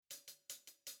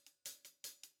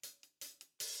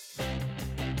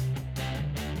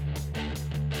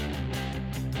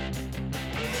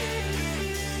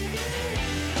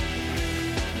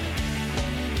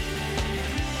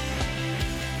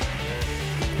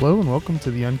Hello and welcome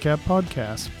to the Uncapped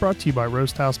Podcast, brought to you by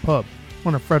Roast House Pub,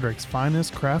 one of Frederick's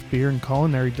finest craft beer and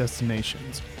culinary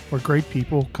destinations, where great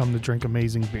people come to drink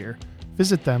amazing beer.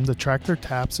 Visit them to track their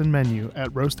taps and menu at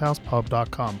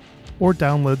roasthousepub.com or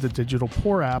download the digital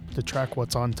Pour app to track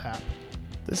what's on tap.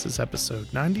 This is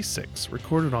episode 96,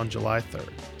 recorded on July 3rd.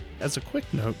 As a quick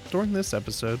note, during this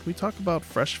episode, we talk about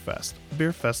Fresh Fest, a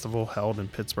beer festival held in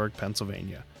Pittsburgh,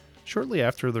 Pennsylvania. Shortly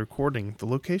after the recording, the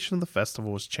location of the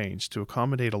festival was changed to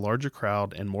accommodate a larger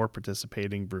crowd and more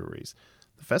participating breweries.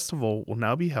 The festival will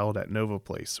now be held at Nova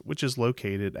Place, which is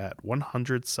located at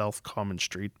 100 South Common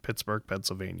Street, Pittsburgh,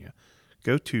 Pennsylvania.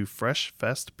 Go to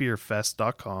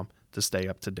freshfestbeerfest.com to stay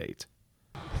up to date.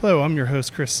 Hello, I'm your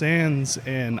host, Chris Sands,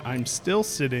 and I'm still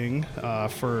sitting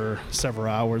for several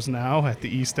hours now at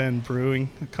the East End Brewing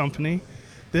Company.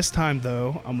 This time,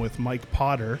 though, I'm with Mike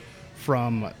Potter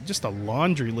from just a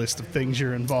laundry list of things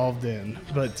you're involved in.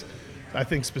 But I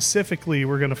think specifically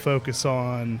we're going to focus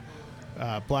on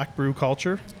black brew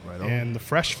culture and the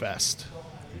Fresh Fest.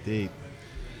 Indeed.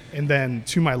 And then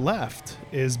to my left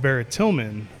is Barrett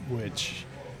Tillman, which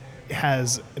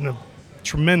has a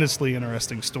tremendously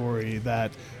interesting story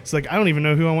that it's like I don't even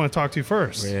know who I want to talk to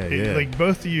first. Yeah. Like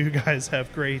both of you guys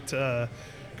have great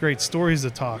stories to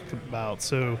talk about.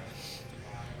 So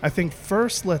I think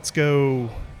first let's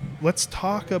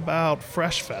talk about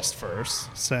Fresh Fest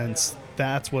first, since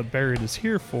that's what Barrett is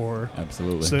here for.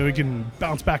 Absolutely. So we can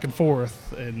bounce back and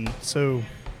forth. And so,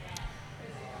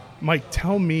 Mike,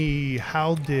 tell me,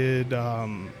 how did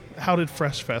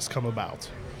Fresh Fest come about?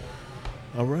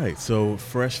 All right. So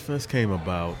Fresh Fest came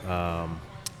about.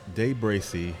 Dave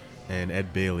Bracey and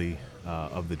Ed Bailey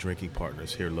of the Drinking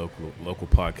Partners here, local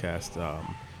podcast,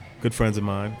 good friends of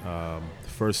mine. The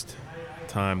first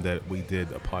time that we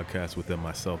did a podcast with them,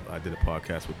 I did a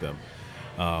podcast with them.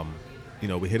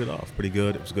 We hit it off pretty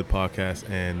good. It was a good podcast,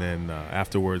 and then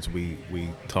afterwards we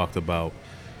talked about,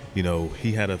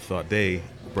 he had a thought. Dave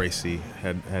Bracey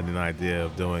had an idea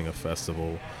of doing a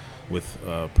festival with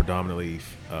predominantly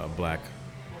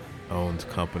black-owned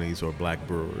companies or black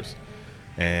brewers,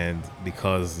 and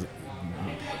because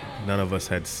none of us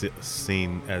had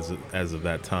seen as of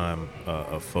that time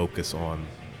a focus on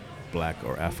black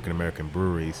or African American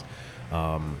breweries,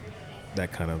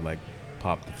 that kind of like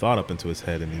popped the thought up into his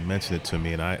head, and he mentioned it to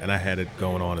me, and I had it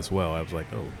going on as well. I was like,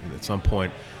 at some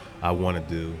point I want to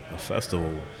do a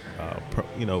festival,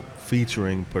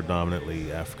 featuring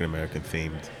predominantly African American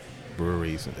themed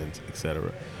breweries and et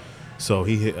cetera. So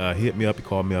he hit me up, he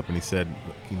called me up, and he said,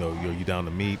 you down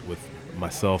to meet with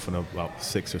myself and about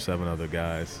 6 or 7 other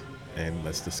guys, and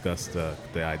let's discuss the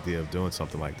idea of doing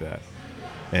something like that.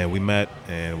 And we met,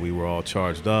 and we were all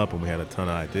charged up, and we had a ton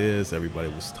of ideas. Everybody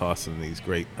was tossing these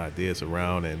great ideas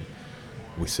around, and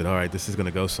we said, all right, this is going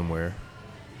to go somewhere.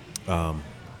 And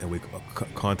we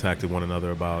contacted one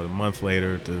another about a month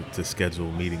later to schedule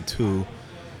meeting 2,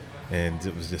 and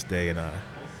it was just Day and I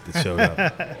that showed up.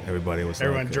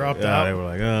 Everyone dropped out. They were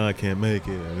like, I can't make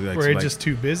it. Were they just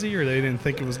too busy, or they didn't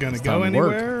think it was going to go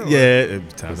anywhere? Yeah,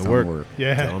 it's time to work.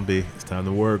 Yeah, Tell them it's time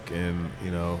to work, and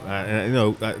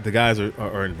the guys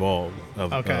are involved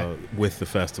with the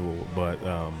festival, but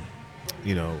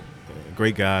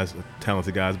great guys,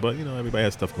 talented guys, but everybody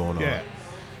has stuff going on. Yeah,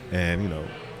 and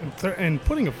and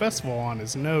putting a festival on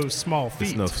is no small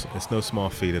feat. It's no small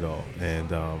feat at all,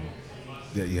 and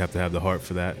you have to have the heart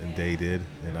for that, and Day did,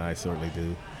 and I certainly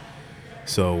do.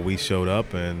 So we showed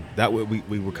up, and that way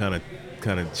we were kind of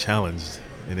challenged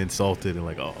and insulted, and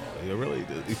like, oh,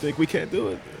 you think we can't do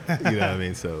it? You know what I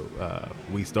mean? So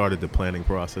we started the planning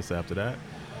process after that,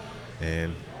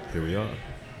 and here we are.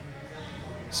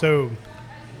 So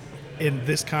in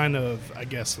this kind of, I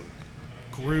guess,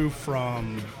 grew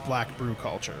from black brew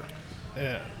culture.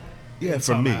 Yeah,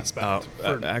 for me,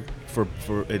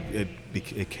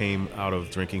 it came out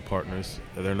of Drinking Partners.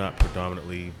 They're not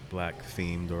predominantly black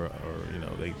themed, or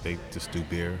they just do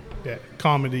beer. Yeah,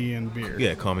 comedy and beer.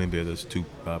 Yeah, comedy and beer. There's 2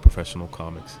 professional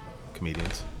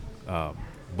comedians,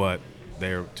 but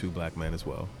they're 2 black men as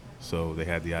well. So they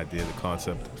had the idea, the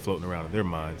concept floating around in their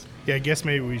minds. Yeah, I guess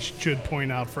maybe we should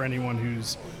point out for anyone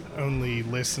who's only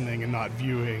listening and not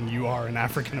viewing, you are an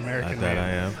African American man. That I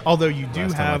am. Although you do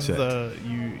have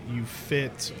you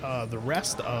fit the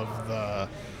rest of the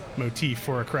motif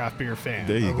for a craft beer fan.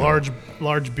 There you go.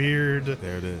 Large beard.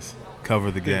 There it is.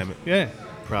 Cover the gamut. Yeah.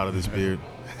 Proud of this beard.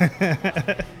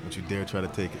 Don't you dare try to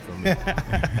take it from me.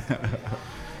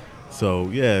 So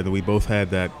yeah, we both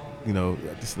had that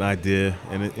just an idea.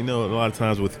 And a lot of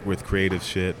times with creative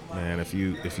shit, man, if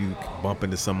you bump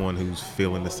into someone who's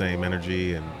feeling the same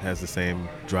energy and has the same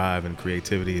drive and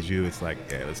creativity as you, it's like,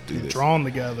 yeah, let's do this. Drawn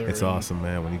together. It's awesome,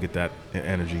 man, when you get that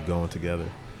energy going together.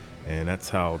 And that's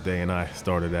how Day and I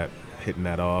started hitting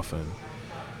that off. And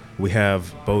we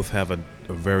both have a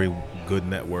very good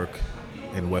network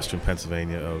in Western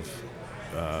Pennsylvania of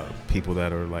people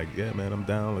that are like, yeah, man, I'm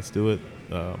down, let's do it.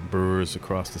 Brewers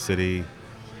across the city,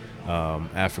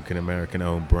 African American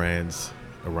owned brands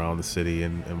around the city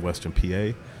in Western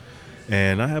PA.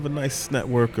 And I have a nice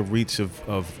network of reach of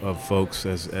folks,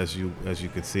 as you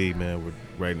can see, man. We're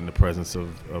right in the presence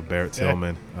of Barrett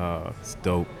Tillman. It's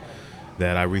dope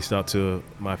that I reached out to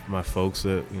my folks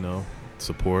that,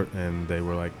 support, and they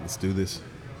were like, let's do this.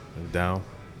 I'm down.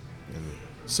 And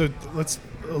so let's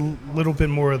a little bit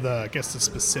more of the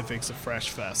specifics of Fresh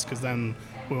Fest, because then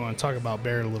we want to talk about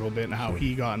Barrett a little bit and how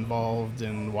he got involved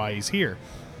and why he's here.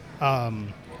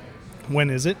 When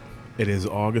is it? It is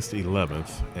August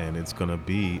 11th, and it's going to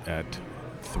be at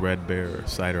Threadbare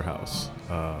Cider House,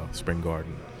 Spring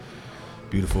Garden.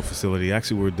 Beautiful facility.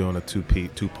 Actually, we're doing a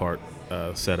two-part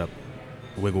setup.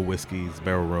 Wiggle Whiskey's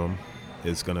Barrel Room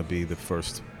is going to be the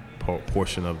first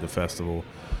portion of the festival.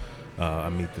 I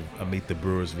meet the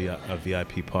Brewers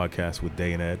VIP podcast with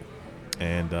Day and Ed,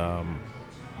 and I'm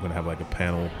going to have like a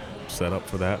panel set up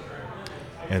for that.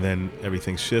 And then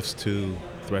everything shifts to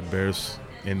Threadbare's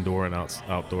indoor and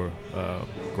outdoor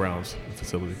grounds and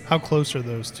facility. How close are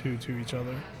those two to each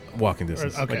other? Walking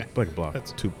distance. Okay. Like a block.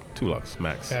 That's two blocks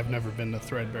max. I've never been to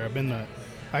Threadbare. I've been to...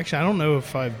 Actually, I don't know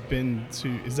if I've been to...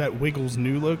 Is that Wiggles'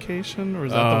 new location, or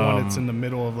is that the one that's in the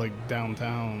middle of, like,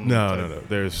 downtown? No.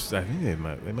 There's... I think they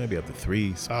might be up to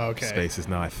three spaces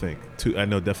now, I think. Two. I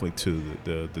know definitely two.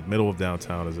 The middle of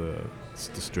downtown is the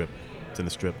Strip. It's in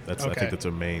the Strip. I think that's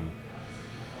our main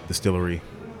distillery.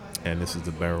 And this is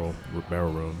the barrel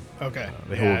room. Okay.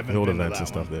 They hold events and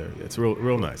stuff there. It's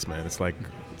real nice, man. It's like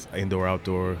it's indoor,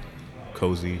 outdoor,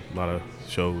 cozy. A lot of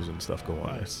shows and stuff go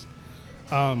on. Nice.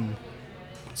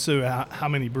 So how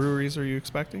many breweries are you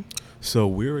expecting? So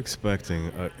we're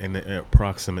expecting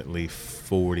approximately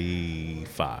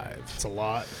 45. It's a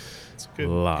lot. It's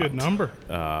a good number.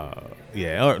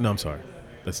 I'm sorry.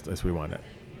 Let's rewind that.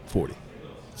 40.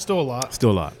 Still a lot.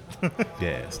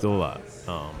 Yeah, still a lot.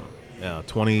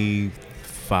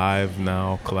 25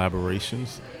 now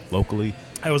collaborations locally.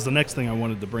 That was the next thing I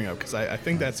wanted to bring up, because I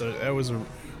think that was a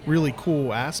really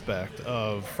cool aspect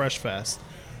of Fresh Fest.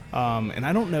 And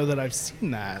I don't know that I've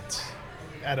seen that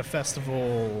at a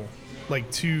festival, like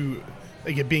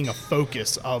it being a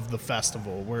focus of the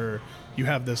festival, where you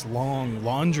have this long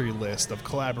laundry list of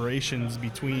collaborations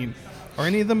between. Are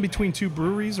any of them between two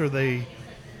breweries? Or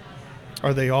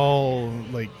are they all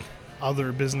like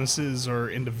other businesses or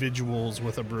individuals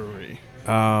with a brewery?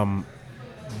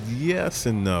 Yes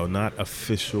and no. Not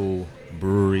official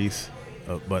breweries,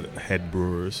 but head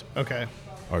brewers. Okay.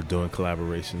 Are doing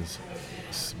collaborations,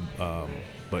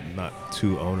 but not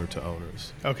two owner to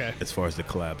owners. Okay. As far as the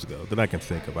collabs go, that I can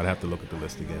think of. I'd have to look at the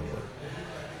list again. But.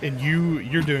 And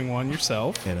you're doing one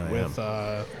yourself. And I am.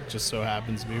 Just so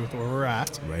happens to be with where we're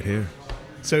at. Right here.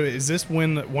 So is this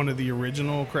one of the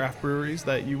original craft breweries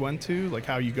that you went to? Like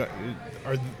how you got?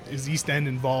 Is East End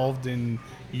involved in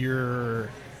your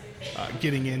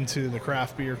getting into the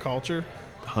craft beer culture?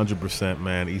 100%,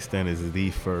 man. East End is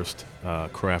the first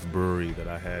craft brewery that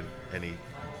I had any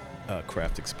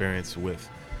craft experience with,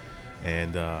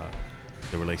 and the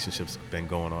relationship's been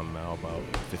going on now about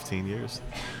 15 years.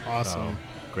 Awesome.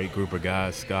 Great group of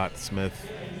guys. Scott Smith,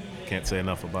 can't say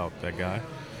enough about that guy.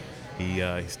 He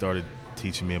started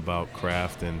teaching me about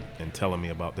craft and telling me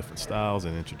about different styles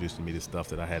and introducing me to stuff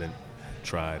that I hadn't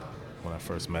tried when I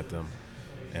first met them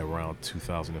around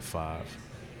 2005.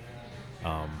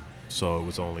 So it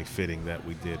was only fitting that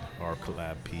we did our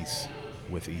collab piece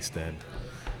with East End.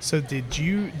 So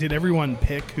did everyone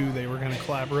pick who they were going to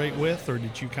collaborate with, or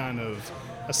did you kind of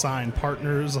assign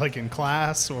partners like in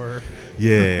class, or?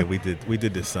 Yeah, we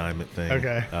did the assignment thing.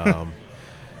 Okay.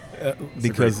 Because a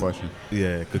great question.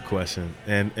 Yeah, good question.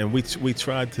 And we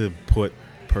tried to put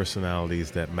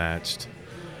personalities that matched.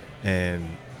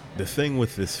 And the thing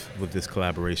with this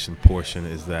collaboration portion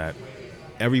is that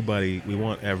we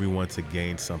want everyone to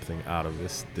gain something out of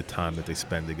the time that they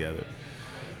spend together.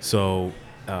 So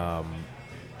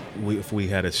if we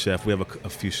had a chef, we have a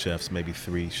few chefs, maybe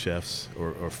 3 chefs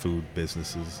or food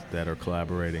businesses that are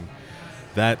collaborating.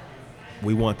 That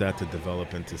we want that to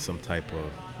develop into some type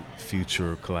of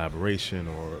future collaboration,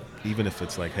 or even if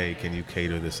it's like, hey, can you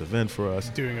cater this event for us?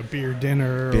 Doing a beer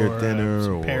dinner or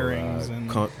pairings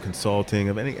and consulting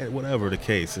of whatever the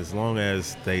case, as long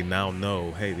as they now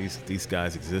know, hey, these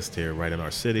guys exist here right in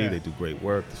our city. They do great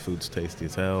work. The food's tasty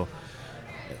as hell.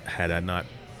 Had I not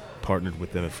partnered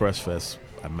with them at Fresh Fest,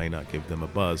 I may not give them a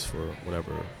buzz for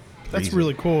whatever That's reason.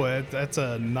 really cool. That's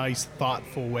a nice,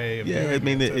 thoughtful way of doing I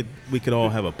mean, it. we could all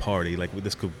have a party. Like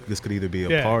this could either be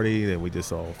a party that we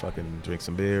just all fucking drink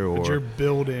some beer, or but you're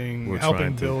building, we're helping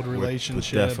trying to- build we're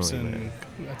relationships, definitely, and man.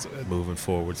 that's moving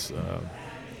forwards.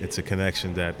 It's a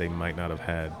connection that they might not have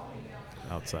had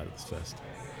outside of this fest.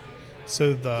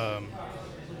 so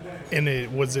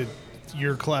was it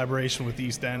your collaboration with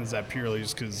East End? Is that purely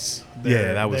just because?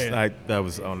 That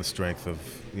was on the strength of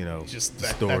Just the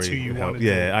that's story. who you and how- wanted.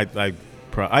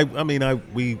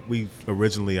 we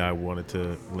originally I wanted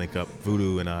to link up.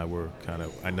 Voodoo and I were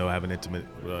I have an intimate,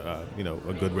 a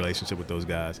good relationship with those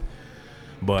guys,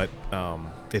 but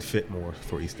it fit more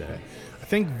for East End. I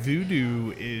think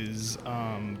Voodoo is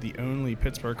the only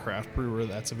Pittsburgh craft brewer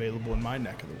that's available in my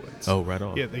neck of the woods. Oh, right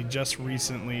on. Yeah, they just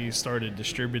recently started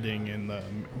distributing in the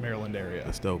Maryland area.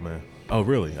 That's dope, man. Oh,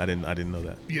 really? I didn't know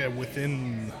that. Yeah,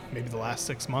 within maybe the last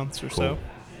 6 months or Cool. so.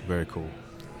 Very cool.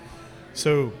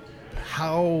 So,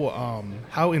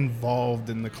 how involved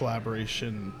in the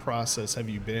collaboration process have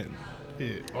you been?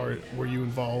 Were you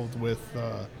involved with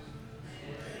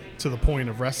to the point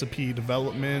of recipe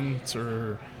development,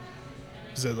 or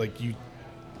is it like you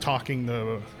talking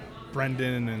to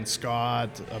Brendan and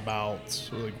Scott about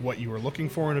like what you were looking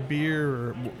for in a beer,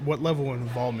 or what level of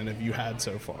involvement have you had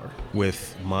so far?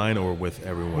 With mine or with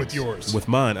everyone? With yours. With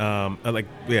mine,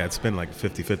 it's been like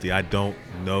 50-50. I don't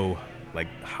know like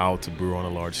how to brew on a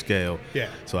large scale. Yeah.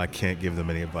 So I can't give them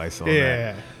any advice on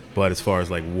Yeah. that. But as far as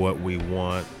like what we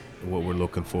want, what we're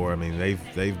looking for, I mean,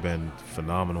 they've been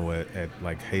phenomenal at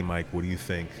like, hey Mike, what do you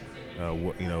think?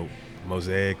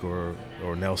 Mosaic or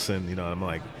Nelson? I'm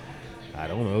like, I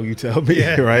don't know, you tell me,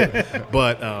 right?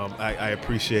 But I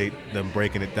appreciate them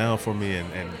breaking it down for me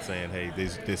and saying, hey,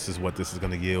 this is what this is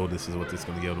going to yield, this is what this is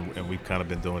going to yield, and we've kind of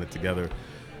been doing it together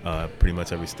pretty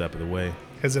much every step of the way.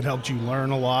 Has it helped you learn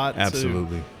a lot?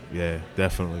 Absolutely. Yeah,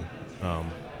 definitely.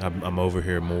 I'm over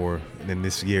here more in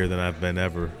this year than I've been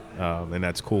ever, and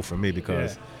that's cool for me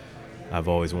because I've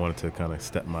always wanted to kind of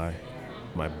step my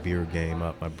beer game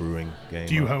up, my brewing game.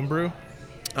 Do you up. homebrew?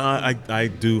 I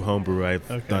do homebrew. I've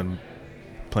Okay. done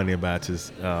plenty of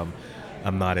batches.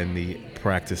 I'm not in the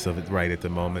practice of it right at the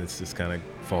moment. It's just kind of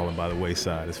falling by the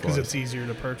wayside as far Because as it's easier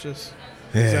to purchase.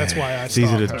 'Cause that's why I it's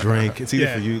easier to stopped. drink. It's easier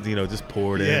Yeah. for you, just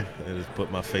pour it Yeah. in and just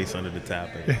put my face under the tap.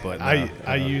 But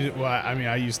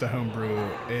I used to homebrew.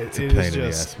 it's a It pain is in the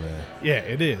just ass, man. yeah,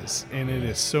 it is, and it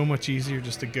is so much easier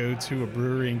just to go to a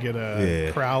brewery and get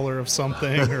a crowler of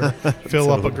something or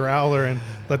fill up a growler and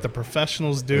let the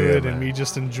professionals do it, man. and me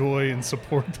just enjoy and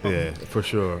support them. Yeah, for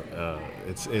sure.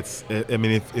 I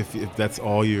mean, if that's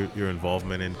all your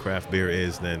involvement in craft beer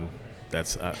is, then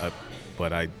that's.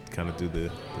 But I kind of do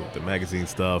the magazine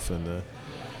stuff and the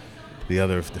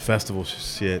festival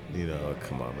shit.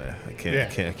 Come on, man. I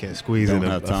can't squeeze Don't in.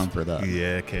 have time for that.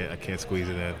 Yeah, I can't squeeze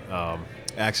it in.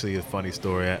 Actually, a funny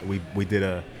story. We did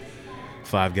a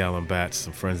 5-gallon batch.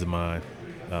 Some friends of mine.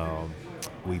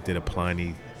 We did a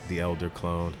Pliny the Elder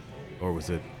clone, or was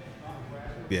it?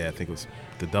 Yeah, I think it was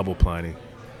the double Pliny,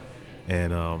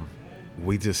 and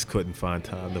we just couldn't find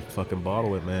time to fucking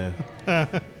bottle it, man.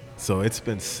 So it's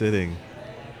been sitting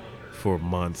for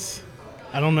months.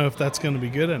 I don't know if that's going to be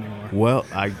good anymore. Well,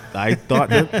 I thought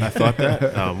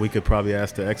that we could probably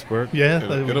ask the expert. Yeah,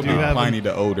 It'll be Pliny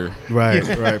the older, Right,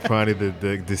 Pliny the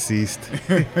deceased,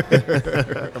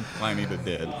 Pliny the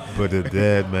dead. but the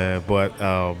dead, man. But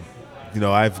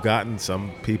I've gotten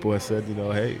some people that said,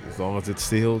 hey, as long as it's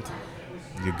sealed,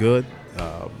 you're good.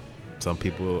 Some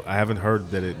people, I haven't heard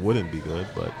that it wouldn't be good,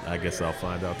 but I guess I'll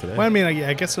find out today. Well, I mean,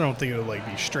 I guess I don't think it'll be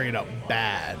straight up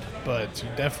bad, but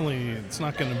definitely it's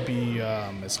not going to be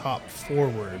as hop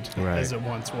forward as it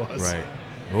once was. Right.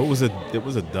 Well, it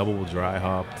was a double dry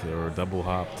hopped or double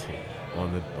hopped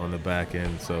on the back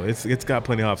end, so it's got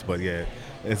plenty of hops. But yeah,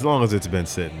 as long as it's been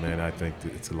sitting, man, I think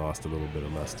it's lost a little bit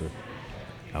of luster.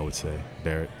 I would say,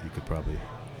 Barrett, you could probably.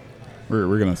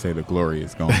 We're gonna say the glory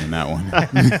is gone in that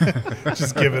one.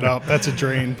 Just give it up. That's a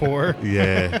drain pour.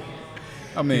 Yeah.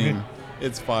 I mean,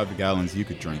 it's 5 gallons. You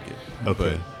could drink it,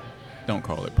 Okay. but don't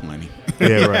call it Pliny.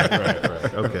 Yeah.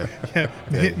 Right. Okay.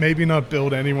 Yeah, maybe not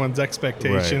build anyone's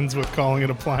expectations with calling it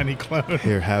a Pliny clone.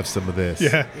 Here, have some of this.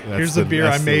 Yeah, here's the beer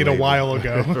I made a while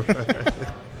ago.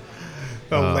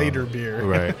 A later beer.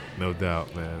 Right. No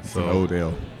doubt, man. It's So an old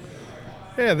ale,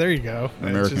 Yeah, there you go.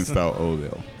 American It's just- style old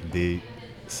ale. indeed.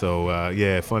 So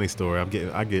funny story.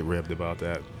 I get ribbed about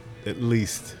that at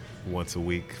least once a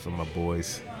week from my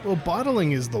boys. Well,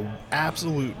 bottling is the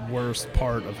absolute worst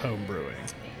part of home brewing.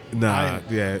 Nah,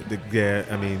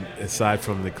 I mean, aside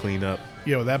from the cleanup,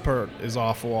 That part is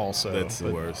awful also. that's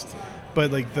the worst.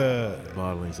 But like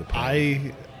Bottling's a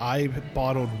pain. I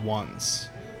bottled once,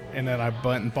 and then I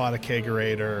went and bought a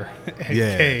kegerator and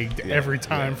Yeah, kegged yeah, every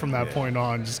time yeah, from that yeah. point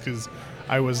on, just because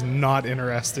I was not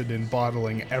interested in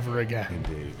bottling ever again.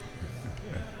 Indeed.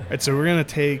 All right, so we're going to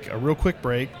take a real quick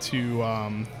break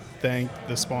to thank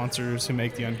the sponsors who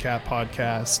make the Uncapped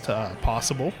podcast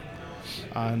possible.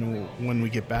 And when we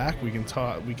get back, we can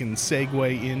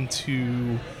segue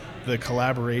into the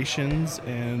collaborations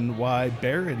and why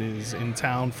Barrett is in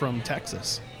town from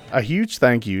Texas. A huge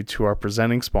thank you to our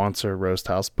presenting sponsor, Roast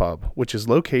House Pub, which is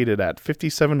located at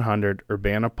 5700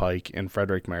 Urbana Pike in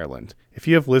Frederick, Maryland. If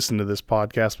you have listened to this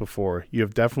podcast before, you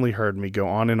have definitely heard me go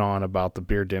on and on about the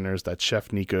beer dinners that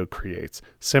Chef Nico creates.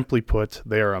 Simply put,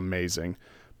 they are amazing.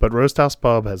 But Roast House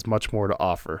Pub has much more to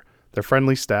offer. Their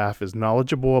friendly staff is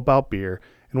knowledgeable about beer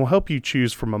and will help you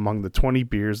choose from among the 20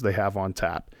 beers they have on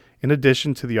tap. In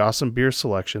addition to the awesome beer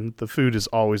selection, the food is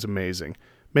always amazing.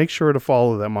 Make sure to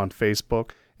follow them on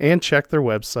Facebook and check their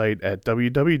website at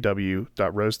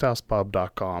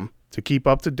www.roasthousepub.com to keep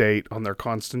up to date on their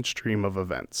constant stream of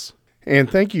events.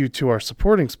 And thank you to our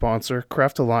supporting sponsor,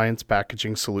 Craft Alliance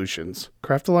Packaging Solutions.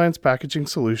 Craft Alliance Packaging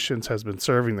Solutions has been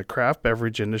serving the craft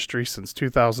beverage industry since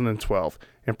 2012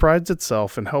 and prides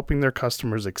itself in helping their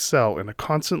customers excel in a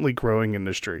constantly growing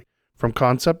industry. From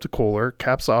concept to cooler,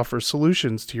 Caps offers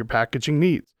solutions to your packaging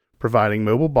needs, providing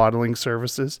mobile bottling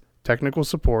services, technical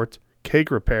support,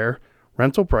 keg repair,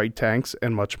 rental bright tanks,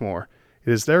 and much more.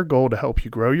 It is their goal to help you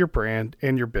grow your brand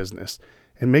and your business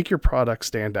and make your product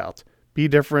stand out. Be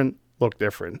different, look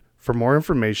different. For more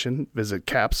information, visit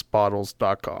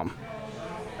capsbottles.com.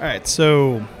 All right,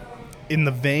 so in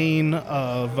the vein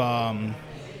of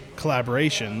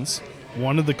collaborations,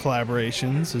 one of the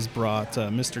collaborations has brought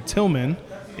Mr. Tillman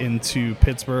into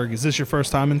Pittsburgh. Is this your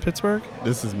first time in Pittsburgh?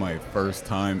 This is my first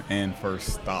time and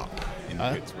first stop in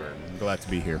Pittsburgh. I'm glad to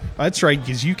be here. That's right,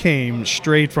 because you came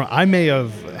straight from, I may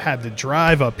have had to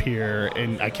drive up here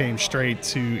and I came straight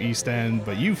to East End,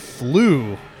 but you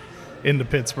flew into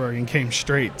Pittsburgh and came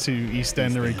straight to East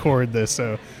End to record this,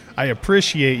 so I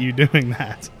appreciate you doing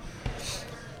that.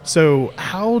 So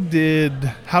how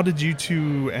did you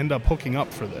two end up hooking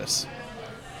up for this?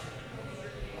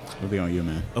 We'll be on you,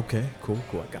 man. Okay, cool.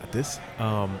 I got this.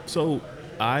 So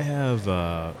I have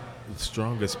the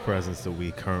strongest presence that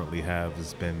we currently have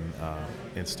has been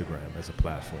Instagram as a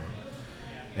platform.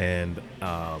 And,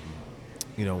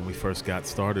 when we first got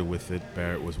started with it,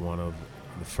 Barrett was one of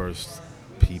the first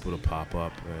people to pop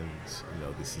up. And,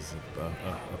 this is a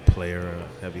player, a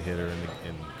heavy hitter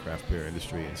in the craft beer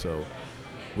industry. And so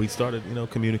we started,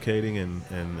 communicating and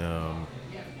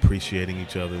appreciating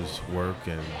each other's work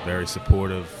and very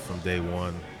supportive from day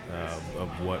one of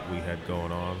what we had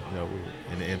going on. We were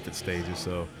in the infant stages,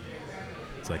 so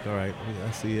it's like, all right,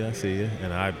 I see you.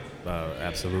 And I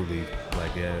absolutely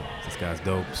like, yeah, this guy's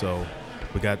dope. So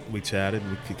we chatted,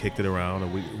 we kicked it around,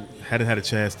 and we hadn't had a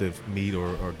chance to meet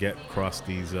or get across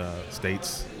these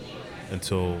states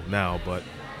until now, but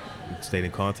we stayed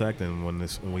in contact. And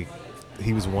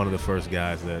he was one of the first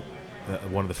guys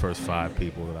one of the first 5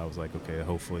 people that I was like, okay,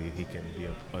 hopefully he can be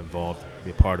involved,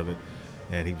 be a part of it.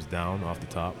 And he was down off the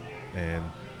top, and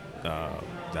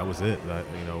that was it.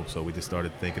 So we just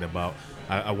started thinking about,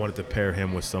 I wanted to pair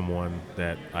him with someone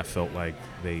that I felt like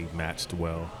they matched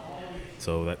well.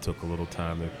 So that took a little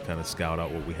time to kind of scout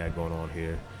out what we had going on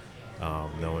here,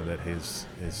 knowing that his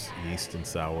yeast and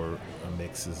sour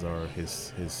mixes are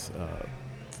his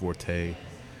forte.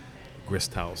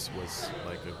 Grist House was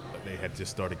like they had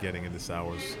just started getting into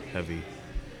sours, heavy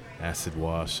acid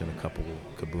wash, and a couple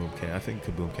Kaboom Candy. I think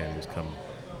Kaboom Candy was come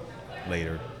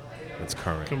later. That's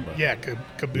current.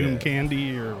 Kaboom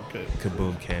Candy or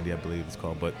Kaboom Candy, I believe it's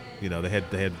called. But they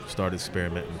had started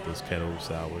experimenting with those kettle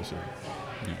sours, and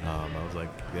I was like,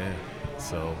 yeah.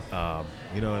 So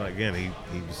and again, he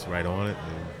was right on it,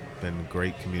 and been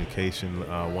great communication.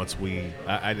 Once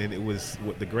and it was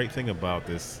the great thing about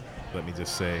this. Let me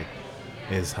just say,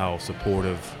 is how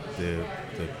supportive the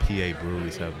PA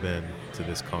breweries have been to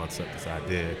this concept as I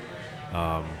did.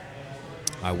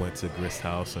 I went to Grist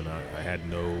House, and I had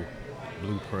no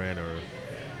blueprint or,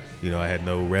 I had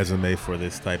no resume for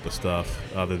this type of stuff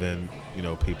other than,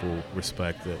 people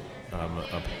respect that I'm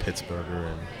a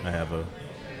Pittsburgher and I have a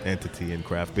entity in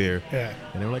craft beer. Yeah.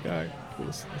 And they were like, all right, cool,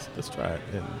 let's try it.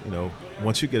 And,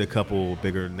 once you get a couple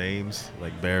bigger names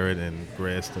like Barrett and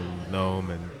Grist and Nome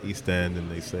and East End, and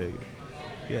they say,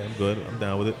 yeah, I'm good, I'm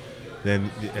down with it, then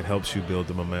it helps you build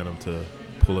the momentum to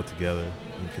pull it together,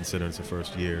 and considering it's the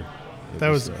first year.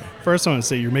 First I want to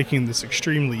say you're making this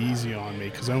extremely easy on me,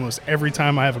 because almost every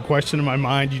time I have a question in my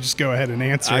mind, you just go ahead and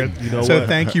answer it. So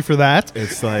thank you for that.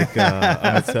 It's like,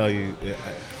 I tell you,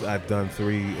 I've done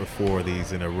 3 or 4 of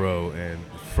these in a row, and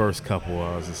the first couple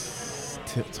I was just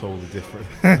totally different.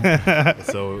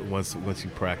 So once you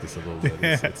practice a little bit,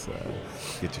 it's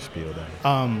get your spiel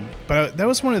down. But that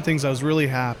was one of the things I was really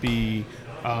happy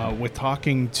with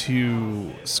talking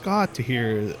to Scott to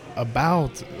hear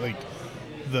about, like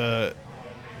the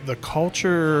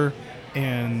culture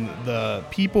and the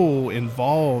people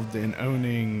involved in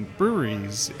owning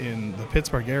breweries in the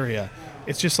Pittsburgh area.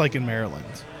 It's just like in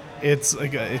Maryland. It's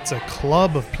like it's a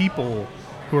club of people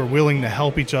who are willing to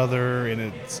help each other,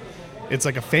 and it's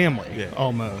like a family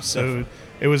almost. So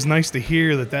it was nice to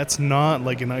hear that that's not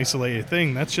like an isolated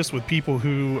thing. That's just with people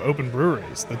who open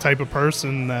breweries. The type of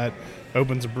person that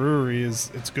opens a brewery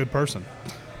it's a good person.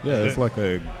 Yeah, it's like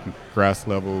a grass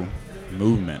level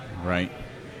movement, right?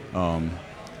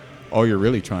 All you're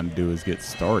really trying to do is get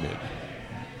started.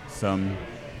 Some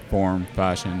form,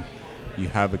 fashion, you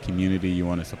have a community, you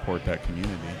want to support that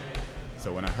community.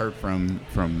 So when I heard from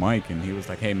Mike, and he was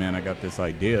like, hey man, I got this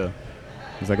idea,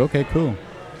 I was like, okay, cool.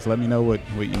 Just let me know what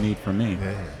you need from me.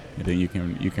 Yeah. And then you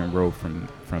can roll from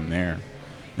there.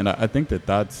 And I think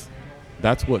that's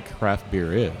what craft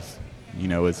beer is. You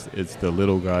know, it's the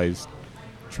little guys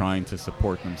trying to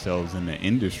support themselves in the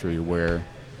industry where,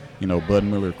 you know, Bud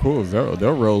Miller Coors,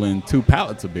 they'll roll in 2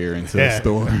 pallets of beer into the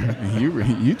store.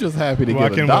 you just happy to get $1.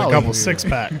 Walk in with a couple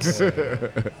 6-packs.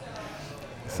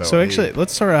 So actually,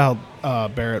 let's start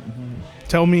out, Barrett.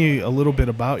 Tell me a little bit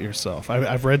about yourself.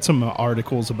 I've read some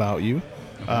articles about you.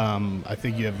 I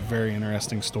think you have a very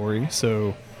interesting story.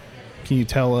 So can you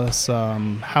tell us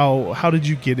how did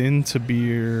you get into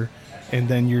beer, and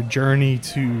then your journey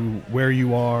to where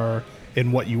you are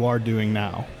and what you are doing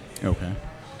now? Okay.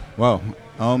 Well,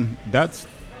 that's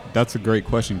a great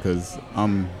question because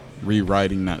I'm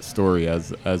rewriting that story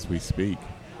as we speak.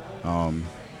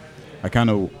 I kind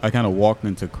of walked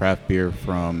into craft beer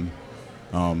from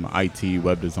IT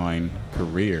web design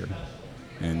career,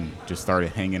 and just started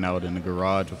hanging out in the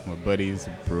garage with my buddies,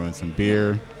 brewing some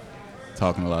beer,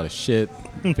 talking a lot of shit.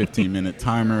 15-minute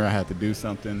timer, I had to do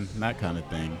something, that kind of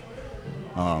thing.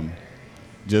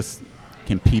 Just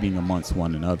competing amongst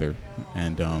one another,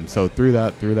 and so through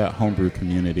that homebrew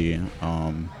community,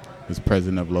 was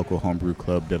president of local homebrew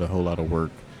club, did a whole lot of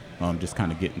work, just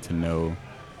kind of getting to know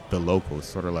the locals,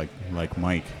 sort of like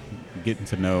Mike, getting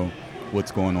to know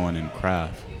what's going on in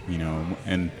craft, you know.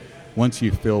 And once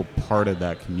you feel part of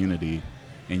that community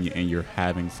and you're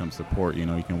having some support, you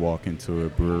know, you can walk into a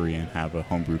brewery and have a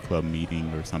homebrew club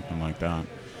meeting or something like that,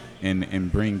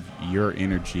 and bring your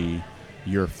energy,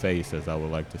 your face, as I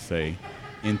would like to say,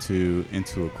 into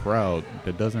a crowd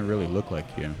that doesn't really look like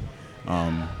you.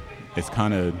 It's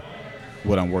kind of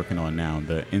what I'm working on now,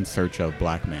 the In Search of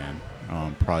Black Man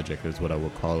project is what I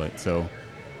would call it. So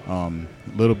a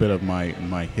little bit of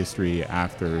my history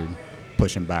after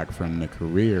pushing back from the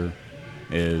career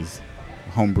is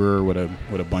homebrewer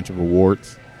with a bunch of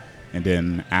awards, and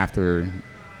then after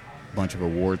a bunch of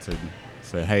awards I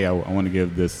said, hey, I want to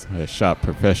give this a shot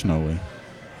professionally,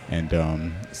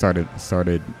 and started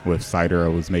with cider. I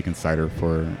was making cider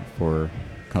for a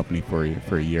company for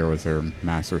a year. I was their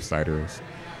master ciderist,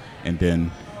 and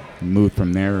then moved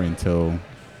from there until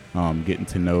getting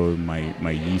to know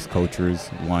my yeast cultures.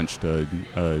 Launched a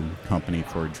company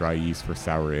for dry yeast for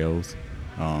sour ales,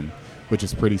 which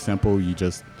is pretty simple. You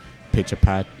just pitch a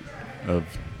pat of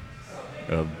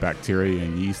bacteria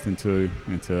and yeast into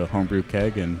a homebrew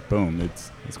keg, and boom,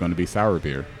 it's going to be sour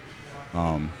beer.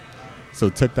 So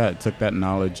took that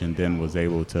knowledge, and then was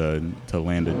able to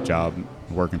land a job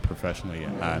working professionally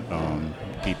at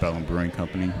Deep Ellum Brewing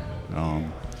Company.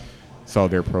 Saw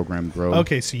their program grow.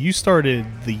 Okay, so you started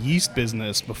the yeast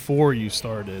business before you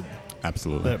started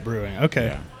that brewing. Okay.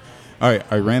 Yeah. All right,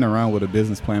 I ran around with a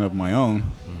business plan of my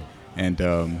own, and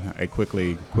I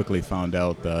quickly found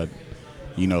out that,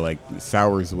 you know, like,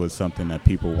 sours was something that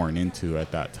people weren't into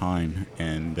at that time,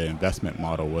 and the investment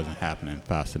model wasn't happening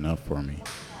fast enough for me.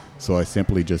 So I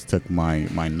simply just took my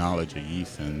knowledge of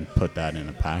yeast and put that in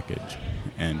a package,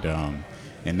 and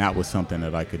that was something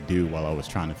that I could do while I was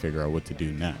trying to figure out what to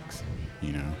do next,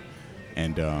 you know.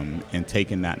 And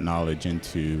taking that knowledge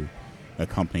into a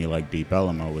company like Deep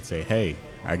Ellum, I would say, hey,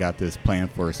 I got this plan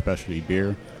for a specialty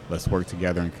beer. Let's work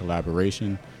together in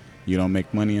collaboration. You don't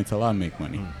make money until I make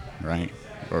money, right?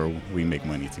 Or we make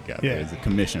money together. Yeah. It's a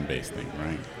commission-based thing,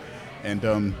 right?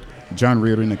 And John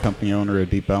Reardon, the company owner of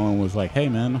Deep Ellum, was like, hey,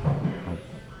 man,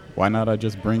 why not I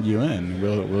just bring you in?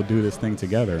 We'll do this thing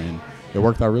together. And it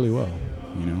worked out really well,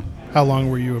 you know. How long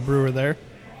were you a brewer there?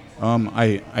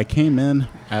 I came in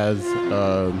as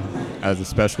a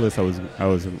specialist. I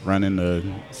was running the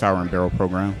sour and barrel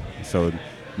program, so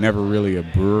never really a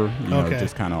brewer. You know,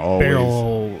 just kind of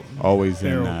always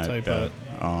in that.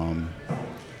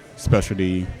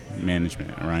 specialty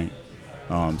management, right?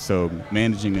 So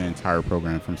managing the entire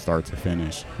program from start to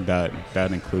finish, that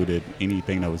included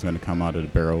anything that was going to come out of the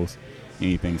barrels,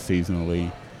 anything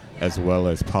seasonally, as well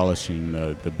as polishing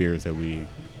the beers that we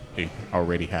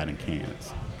already had in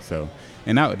cans. So,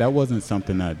 and that wasn't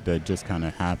something that just kind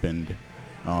of happened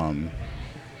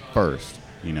first,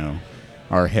 you know.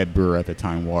 Our head brewer at the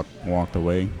time walked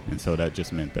away, and so that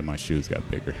just meant that my shoes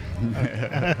got bigger.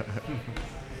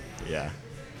 Yeah.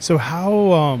 So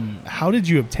how did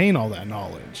you obtain all that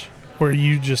knowledge? Were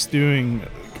you just doing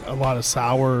a lot of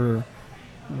sour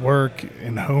work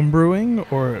in home brewing,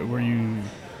 or were you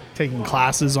taking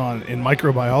classes in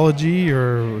microbiology,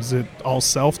 or was it all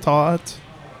self-taught?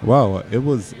 Wow, it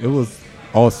was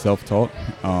all self-taught.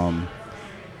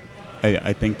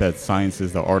 I think that science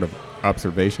is the art of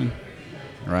observation,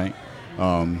 right?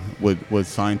 What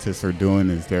scientists are doing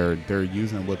is they're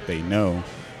using what they know,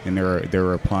 and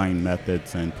they're applying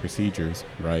methods and procedures,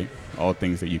 right? All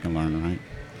things that you can learn, right?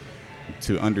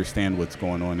 To understand what's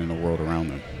going on in the world around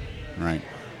them, right?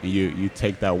 And you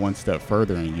take that one step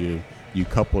further, and you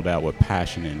couple that with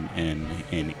passion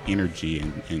and energy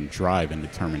and drive and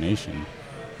determination.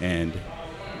 And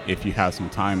if you have some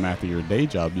time after your day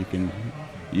job, you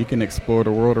can explore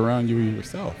the world around you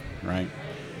yourself, right?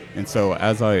 And so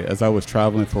as I was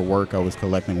traveling for work, I was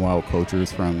collecting wild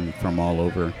cultures from all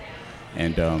over,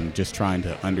 and just trying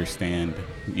to understand,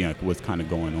 you know, what's kind of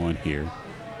going on here.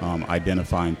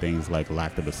 Identifying things like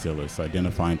lactobacillus,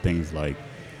 identifying things like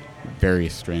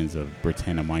various strains of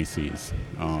Brettanomyces,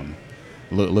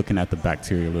 looking at the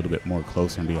bacteria a little bit more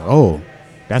closer and be like, oh,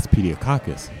 that's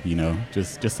Pediococcus, you know,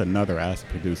 just another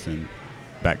acid-producing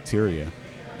bacteria.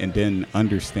 And then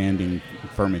understanding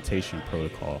fermentation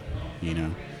protocol, you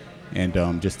know,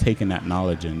 and just taking that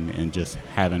knowledge and just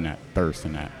having that thirst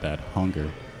and that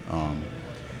hunger.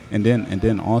 And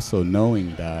then also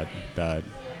knowing that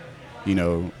you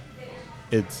know,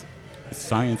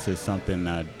 science is something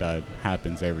that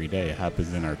happens every day. It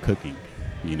happens in our cooking,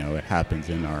 you know, it happens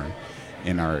in our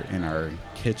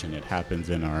kitchen, it happens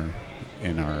in our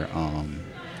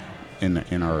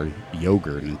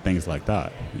yogurt and things like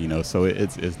that, you know. So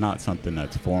it's not something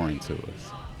that's foreign to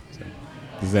us. So,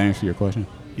 does that answer your question?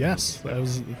 Yes, that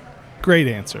was a great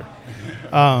answer.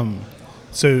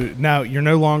 So now you're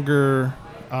no longer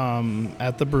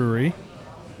at the brewery.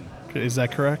 Is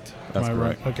that correct? That's Am I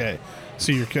correct. right? Okay.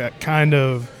 So you're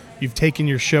you've taken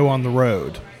your show on the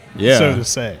road, Yeah, so to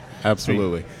say.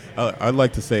 Absolutely. I'd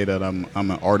like to say that I'm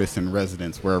an artist in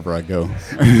residence wherever I go.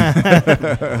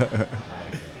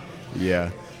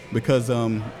 Yeah, because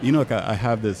you know, I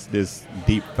have this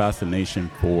deep fascination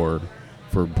for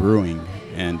brewing,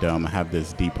 and I have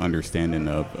this deep understanding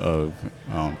of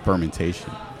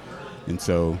fermentation, and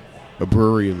so a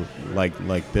brewery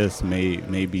like this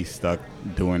may be stuck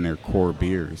doing their core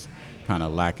beers, kind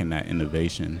of lacking that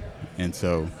innovation. And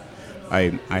so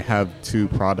I have two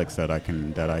products that I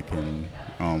can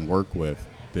work with,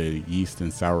 the yeast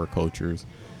and sour cultures,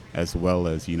 as well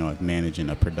as, you know, managing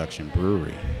a production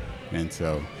brewery. And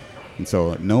so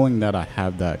knowing that I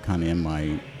have that kind of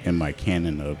in my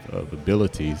canon of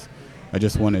abilities, I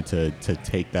just wanted to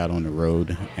take that on the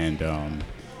road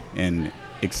and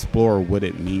explore what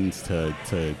it means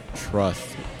to trust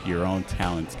your own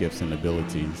talents, gifts, and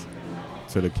abilities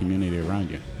to the community around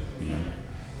you. You know?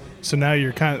 So now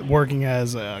you're kind of working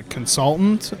as a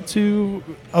consultant to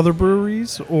other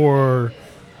breweries, or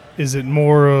is it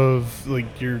more of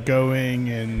like you're going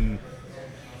and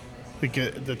like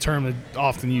the term that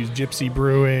often used, gypsy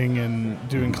brewing, and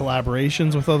doing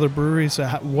collaborations with other breweries? So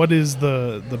what is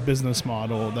the business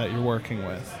model that you're working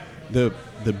with?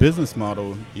 The business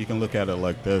model, you can look at it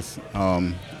like this. I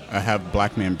have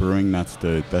Black Man Brewing. That's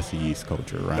the yeast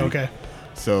culture, right? Okay.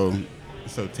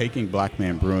 So taking Black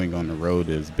Man Brewing on the road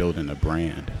is building a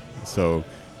brand. So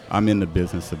I'm in the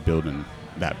business of building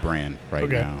that brand right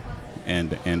now,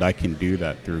 and I can do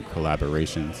that through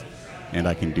collaborations, and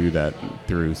I can do that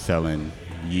through selling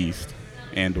yeast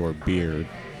and or beer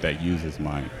that uses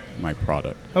my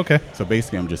product. Okay. So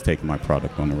basically, I'm just taking my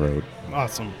product on the road.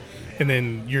 Awesome. And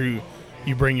then you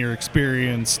bring your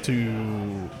experience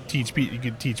to teach people. You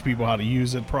could teach people how to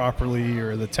use it properly,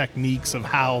 or the techniques of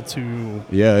how to.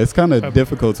 Yeah, it's kind of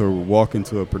difficult to walk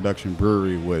into a production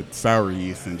brewery with sour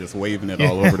yeast and just waving it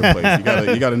all over the place.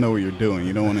 You gotta know what you're doing.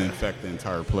 You don't want to infect the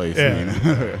entire place. Yeah. You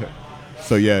know?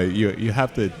 So yeah, you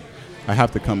have to. I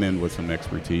have to come in with some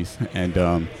expertise. And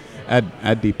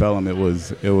at Deep Ellum, it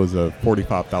was a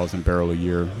 45,000 barrel a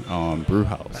year brew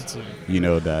house. That's a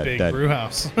that brew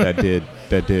house. that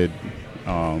did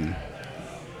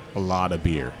a lot of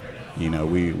beer. You know,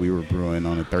 we were brewing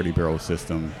on a 30 barrel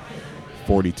system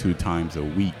 42 times a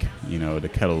week. You know, the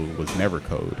kettle was never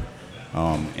cold.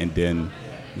 And then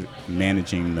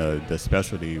managing the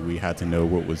specialty, we had to know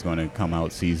what was going to come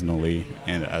out seasonally,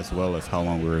 and as well as how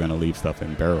long we were going to leave stuff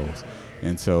in barrels.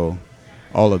 And so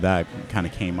all of that kind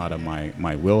of came out of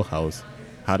my wheelhouse.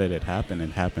 How did it happen?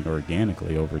 It happened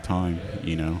organically over time,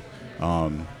 you know,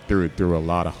 through a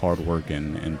lot of hard work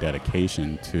and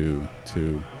dedication to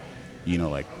you know,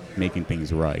 like making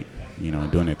things right, you know,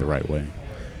 and doing it the right way.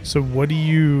 So what do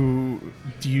you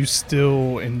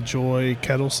still enjoy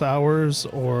kettle sours,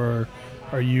 or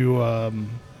are you a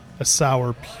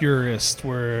sour purist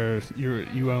where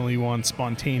you only want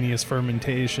spontaneous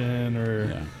fermentation,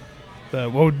 or Yeah.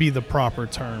 what would be the proper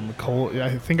term? Cold.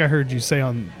 I think I heard you say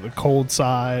on the cold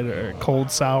side, or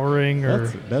cold souring, or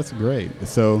That's great.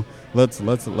 So let's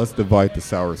divide the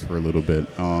sours for a little bit.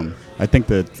 I think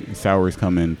that sours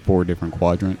come in 4 different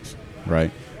quadrants, right?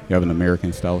 You have an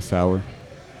American style sour,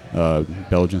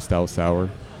 Belgian style sour,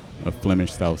 a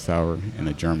Flemish style sour, and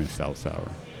a German style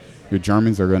sour. Your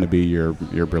Germans are going to be your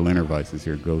Berliner Weisses,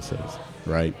 your Gosses,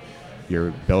 right?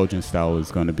 Your Belgian style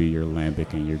is going to be your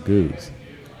Lambic and your Gueuze.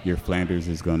 Your Flanders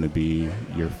is going to be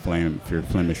your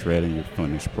Flemish red and your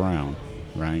Flemish brown,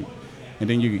 right? And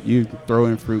then you throw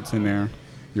in fruits in there.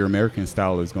 Your American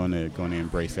style is going to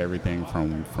embrace everything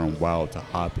from wild to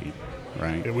hoppy,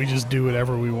 right? we just do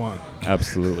whatever we want.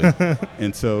 Absolutely.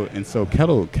 and so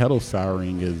kettle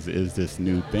souring is this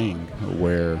new thing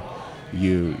where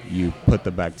you put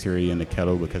the bacteria in the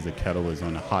kettle, because the kettle is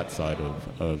on the hot side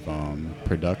of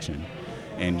production,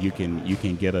 and you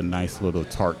can get a nice little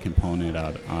tart component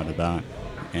out of that,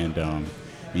 and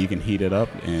you can heat it up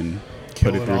and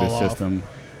put it through the system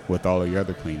with all of your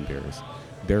other clean beers.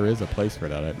 There is a place for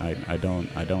that. I don't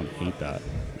hate that.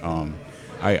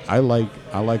 I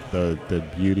like the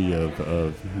beauty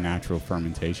of natural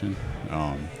fermentation.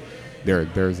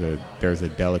 There's a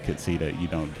delicacy that you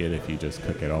don't get if you just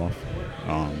cook it off.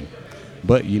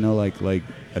 But you know, like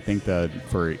I think that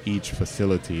for each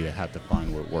facility, they have to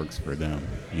find what works for them.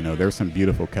 You know, there's some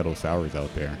beautiful kettle sours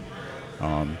out there.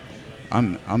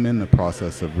 I'm in the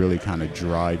process of really kind of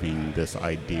driving this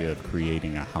idea of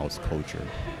creating a house culture.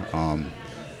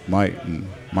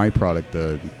 My product,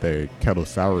 the kettle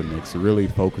sour mix, really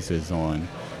focuses on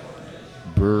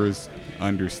brewers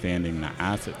understanding the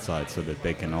acid side so that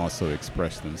they can also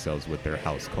express themselves with their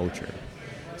house culture.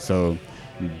 So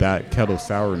that kettle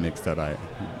sour mix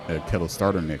kettle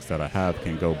starter mix that I have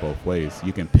can go both ways.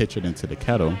 You can pitch it into the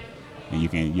kettle, and you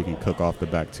can cook off the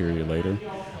bacteria later,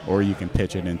 or you can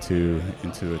pitch it into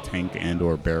a tank and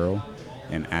or barrel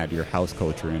and add your house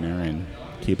culture in there and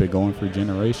keep it going for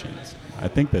generations. I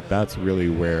think that that's really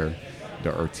where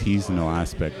the artisanal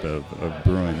aspect of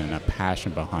brewing and a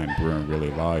passion behind brewing really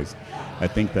lies. I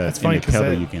think that in the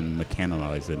kettle you can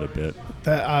mechanize it a bit.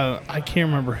 That I can't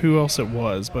remember who else it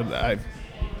was, but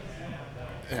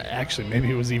actually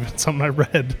maybe it was even something I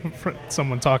read from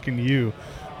someone talking to you.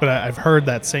 But I've heard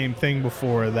that same thing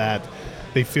before, that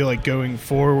they feel like going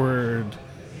forward,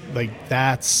 like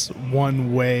that's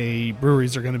one way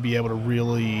breweries are going to be able to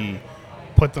really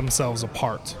put themselves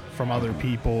apart from other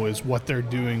people, is what they're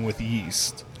doing with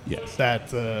yeast. Yes. That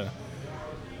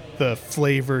the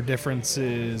flavor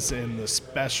differences and the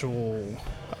special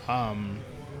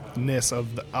ness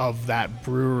of that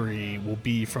brewery will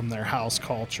be from their house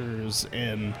cultures,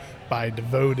 and by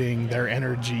devoting their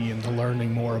energy into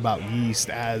learning more about yeast,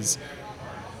 as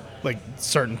like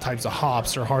certain types of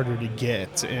hops are harder to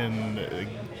get, and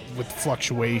with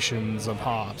fluctuations of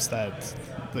hops, that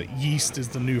the yeast is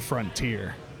the new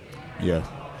frontier. Yeah.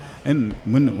 And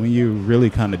when you really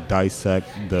kind of dissect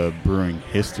the brewing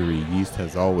history, yeast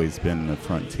has always been the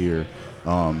frontier.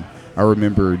 I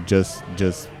remember just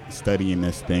studying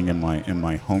this thing in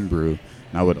my homebrew,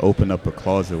 and I would open up a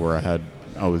closet where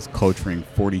I was culturing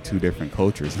 42 different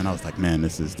cultures, and I was like, man,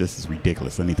 this is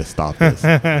ridiculous. I need to stop this,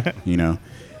 you know.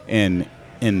 And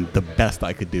the best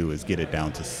I could do is get it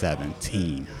down to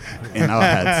 17, and I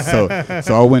had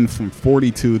so I went from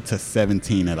 42 to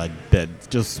 17, and that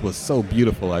just was so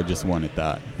beautiful. I just wanted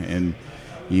that, and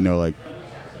you know, like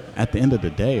at the end of the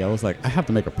day, I was like, I have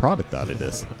to make a product out of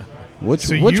this. Which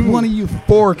one of you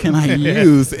 4 can I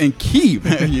use and keep?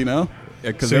 You know,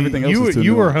 because so everything else is too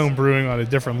you were nuanced. home brewing on a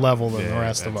different level than the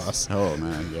rest of us. Oh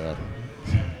man, yeah.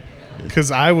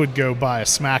 Because I would go buy a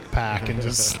smack pack and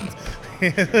just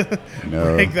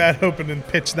break that open and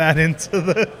pitch that into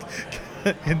the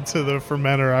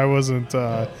fermenter.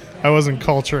 I wasn't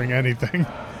culturing anything.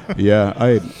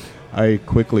 Yeah, I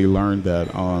quickly learned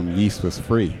that yeast was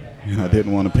free, and I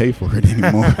didn't want to pay for it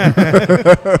anymore.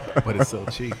 But it's so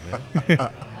cheap, man.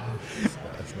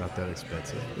 That's not not that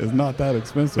expensive. It's not that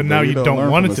expensive. But now you don't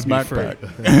learn want from it a to be smack free.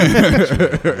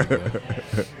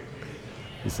 pack.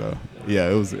 So yeah,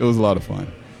 it was a lot of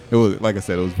fun. It was, like I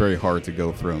said, it was very hard to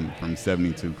go from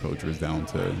 72 coaches down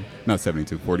to, not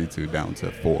 72, 42 down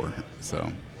to 4.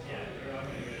 So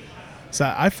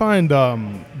I find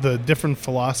the different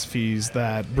philosophies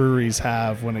that breweries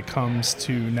have when it comes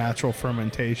to natural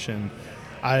fermentation.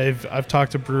 I've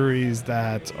talked to breweries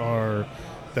that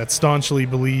staunchly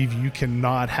believe you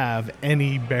cannot have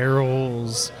any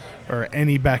barrels or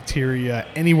any bacteria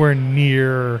anywhere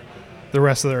near the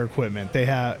rest of their equipment. They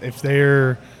have, if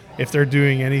they're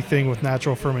doing anything with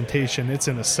natural fermentation, it's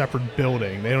in a separate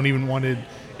building. They don't even want it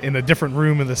in a different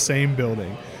room in the same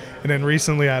building. And then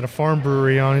recently I had a farm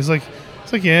brewery on. It's like,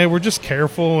 yeah, we're just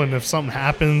careful, and if something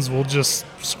happens, we'll just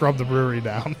scrub the brewery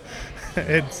down.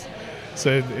 It's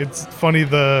funny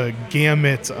the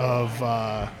gamut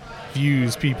of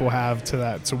views people have to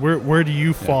that. So where do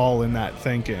you fall in that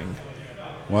thinking?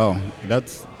 Well,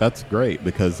 that's great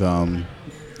because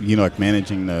like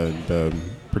managing the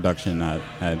production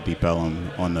at Deep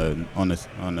Ellum on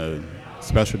the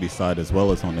specialty side as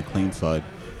well as on the clean side,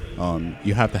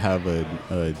 you have to have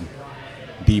a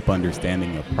deep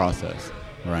understanding of process,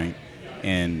 right?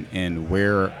 And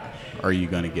where are you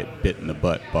going to get bit in the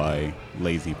butt by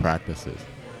lazy practices?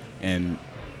 And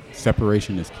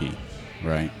separation is key,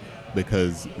 right?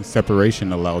 Because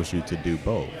separation allows you to do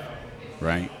both,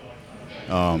 right?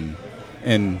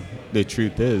 And the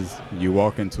truth is, you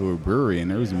walk into a brewery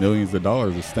and there's millions of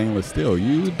dollars of stainless steel.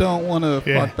 You don't want to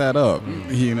fuck that up,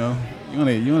 you know.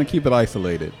 You want to keep it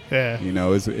isolated. Yeah. You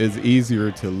know, it's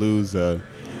easier to lose a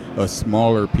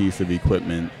smaller piece of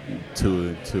equipment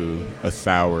to a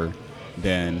sour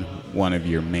than one of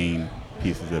your main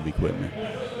pieces of equipment.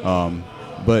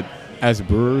 But as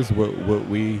brewers, what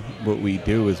we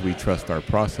do is we trust our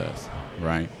process,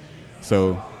 right?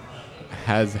 So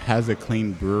has a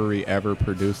clean brewery ever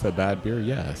produced a bad beer?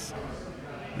 Yes.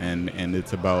 And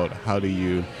it's about how do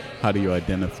you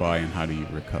identify and how do you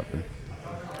recover?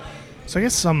 So I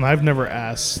guess something I've never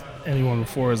asked anyone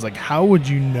before is like, how would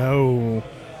you know,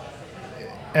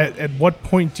 at what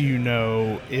point do you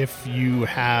know if you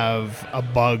have a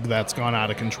bug that's gone out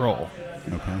of control?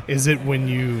 Okay. Is it when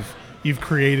you've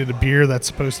created a beer that's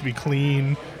supposed to be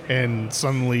clean and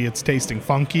suddenly it's tasting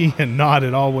funky and not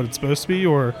at all what it's supposed to be?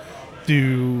 Or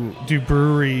do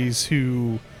breweries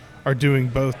who are doing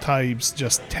both types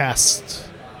just test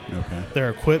their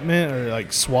equipment or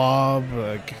like swab?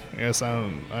 Like, I guess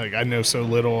I know so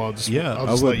little. I'll just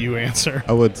let you answer.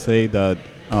 I would say that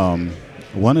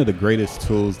one of the greatest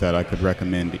tools that I could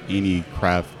recommend any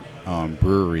craft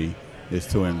brewery is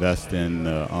to invest in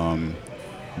the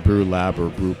Brew Lab or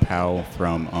Brew Pal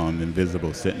from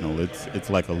Invisible Sentinel. It's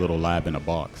like a little lab in a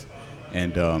box.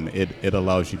 And it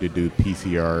allows you to do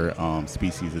PCR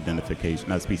species identification,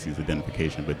 not species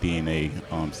identification, but DNA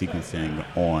sequencing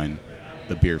on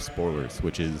the beer spoilers,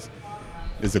 which is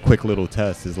a quick little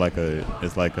test. It's like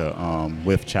a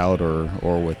with child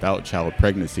or without child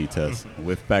pregnancy test.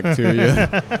 With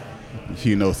bacteria,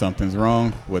 you know something's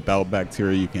wrong. Without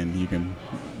bacteria, you can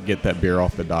get that beer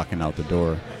off the dock and out the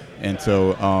door. And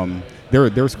so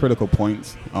there's critical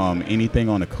points. Anything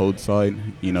on the code side,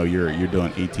 you know, you're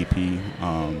doing ATP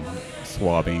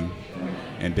swabbing,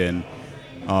 and then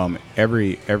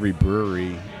every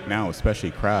brewery now,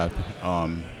 especially craft,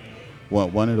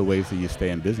 one of the ways that you stay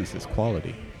in business is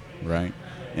quality, right?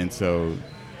 And so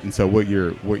what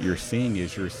you're seeing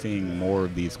is you're seeing more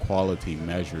of these quality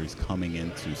measures coming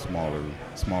into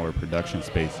smaller production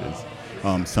spaces.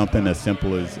 Something as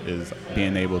simple as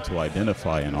being able to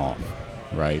identify an off,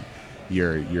 right?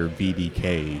 Your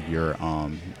VDK, your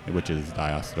which is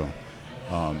diacetyl,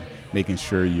 making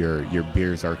sure your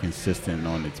beers are consistent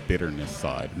on its bitterness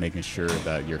side, making sure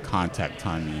that your contact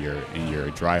time and your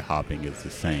dry hopping is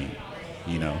the same,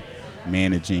 you know,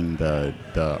 managing the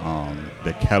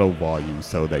kettle volume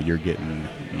so that you're getting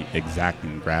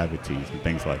exacting gravities and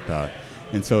things like that.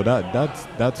 And so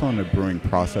that's on the brewing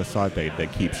process side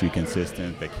that keeps you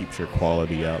consistent, that keeps your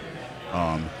quality up.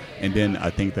 And then I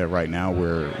think that right now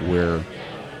we're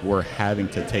having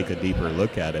to take a deeper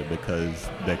look at it because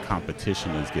the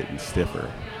competition is getting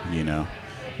stiffer. You know,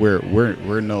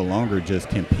 we're no longer just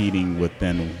competing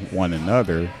within one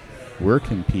another. We're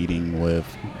competing with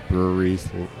breweries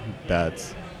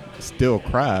that's still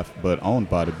craft but owned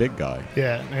by the big guy.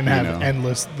 Yeah, and have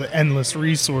endless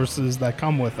resources that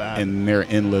come with that, and their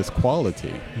endless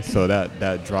quality. So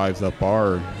that drives up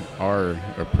our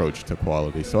approach to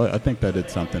quality. So I think that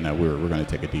it's something that we're going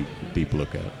to take a deep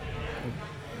look at.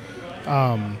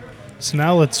 So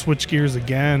now let's switch gears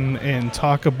again and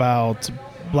talk about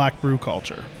black brew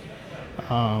culture.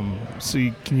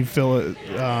 Can you fill it?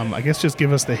 I guess just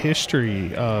give us the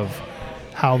history of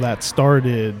how that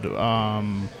started,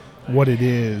 what it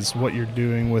is, what you're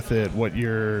doing with it, what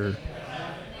your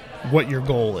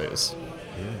goal is.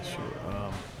 Yeah,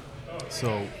 sure.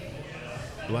 So,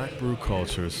 Black brew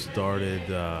culture started.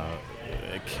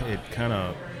 It kind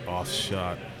of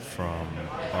offshot from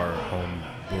our home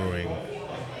brewing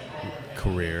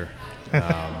career.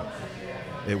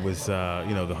 It was,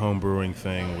 the home brewing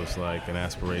thing was like an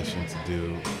aspiration to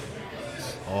do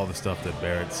all the stuff that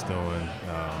Barrett's doing.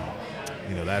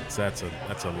 That's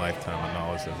a lifetime of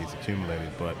knowledge that he's accumulated.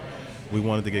 But we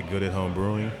wanted to get good at home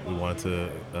brewing. We wanted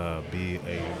to be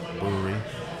a brewery,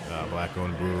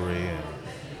 black-owned brewery, and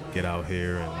get out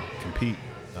here and compete.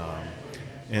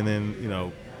 And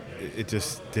then, it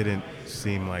just didn't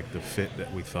seem like the fit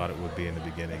that we thought it would be in the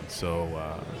beginning. So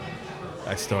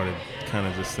I started kind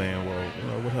of just saying, well,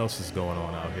 what else is going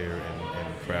on out here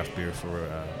in craft beer for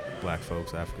black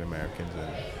folks, African Americans?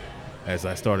 And as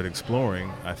I started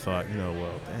exploring, I thought,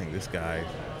 well, dang, this guy's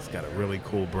got a really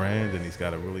cool brand and he's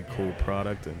got a really cool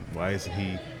product, and why isn't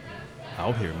he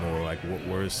out here more? Like,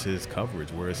 where's his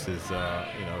coverage? Where's his,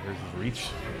 his reach?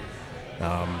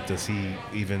 Does he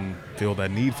even feel that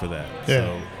need for that?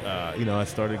 Yeah. So, I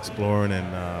started exploring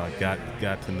and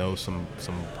got to know some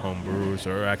home brewers,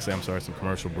 some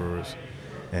commercial brewers,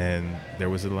 and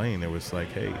there was a lane. There was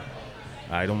like, hey,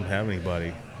 I don't have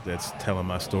anybody that's telling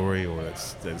my story or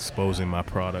that's exposing my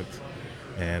product,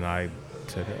 and I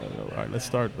said, all right, let's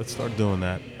start doing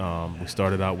that. We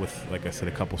started out with, like I said,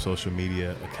 a couple social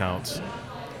media accounts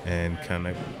and kind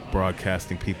of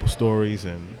broadcasting people's stories,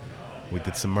 and we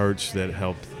did some merch that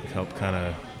helped kind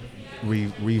of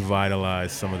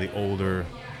revitalize some of the older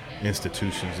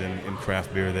institutions in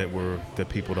craft beer that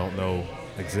people don't know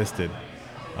existed.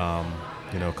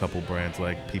 A couple brands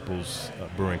like People's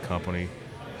Brewing Company,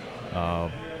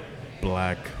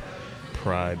 Black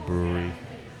Pride Brewery,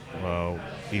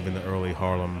 even the early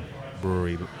Harlem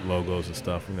Brewery logos and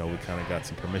stuff. We kind of got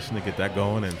some permission to get that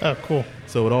going, and oh, cool.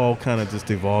 So it all kind of just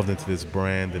evolved into this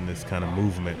brand and this kind of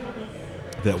movement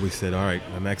that we said, all right,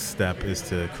 the next step is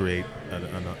to create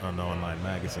an online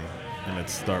magazine, and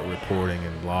let's start reporting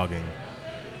and blogging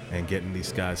and getting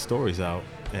these guys' stories out.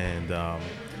 And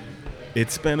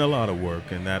it's been a lot of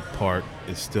work, and that part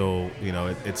is still,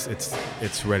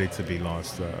 it's ready to be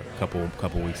launched a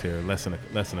couple weeks here, less than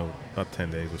about 10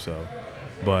 days or so.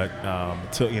 But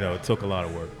it took a lot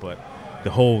of work. But the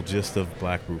whole gist of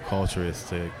Black brew culture is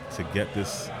to get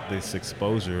this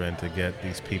exposure and to get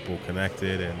these people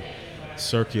connected and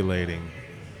circulating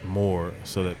more,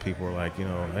 so that people are like,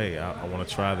 hey, I want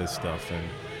to try this stuff. And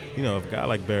if a guy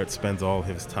like Barrett spends all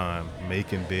his time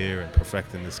making beer and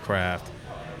perfecting this craft,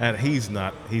 and he's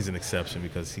an exception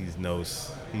because he's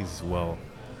well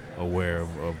aware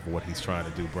of what he's trying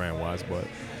to do brand wise, but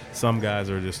some guys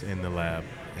are just in the lab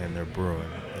and they're brewing,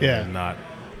 and they're not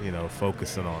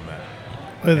focusing on that.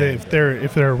 If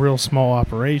they're a real small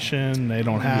operation, they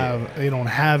don't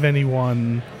have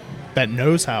anyone that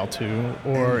knows how to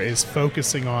or is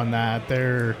focusing on that.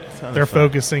 They're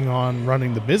focusing on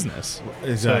running the business.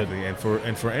 Exactly. So,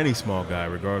 and for any small guy,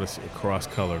 regardless across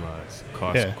color lines,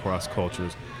 across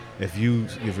cultures, if you're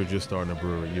just starting a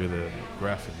brewery, you're the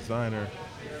graphic designer,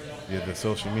 you're the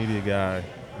social media guy,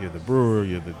 you're the brewer,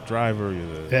 you're the driver,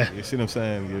 you see what I'm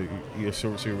saying?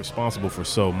 You're responsible for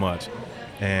so much,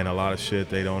 and a lot of shit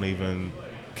they don't even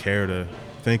care to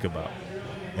think about.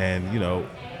 And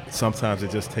sometimes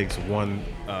it just takes one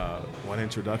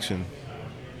introduction,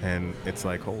 and it's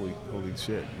like, holy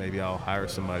shit, maybe I'll hire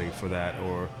somebody for that,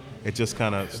 or it just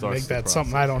kind of starts. Make that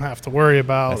something I don't have to worry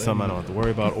about. That's something I don't have to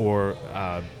worry about, or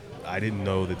I didn't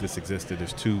know that this existed.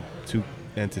 There's two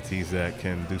entities that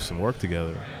can do some work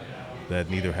together that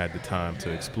neither had the time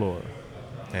to explore,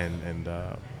 and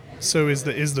so is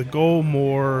the goal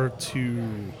more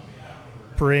to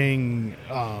bring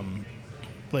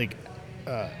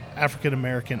African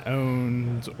American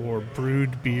owned or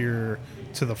brewed beer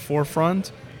to the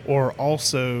forefront, or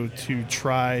also to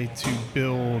try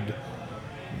to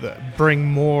bring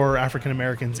more African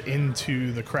Americans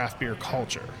into the craft beer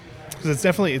culture? Because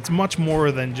it's much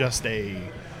more than just a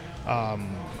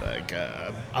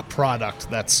product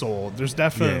that's sold. There's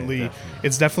definitely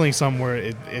it's definitely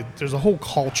somewhere there's a whole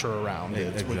culture around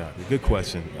it. Exactly. Good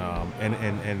question.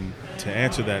 And to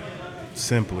answer that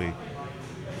simply,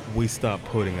 we stopped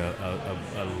putting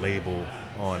a label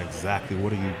on exactly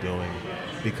what are you doing,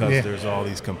 because there's all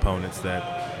these components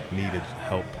that needed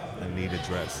help and need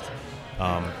addressed.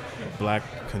 Black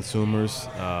consumers,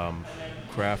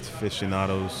 craft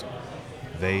aficionados,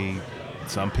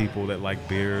 some people that like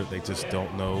beer, they just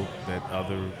don't know that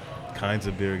other kinds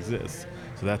of beer exist.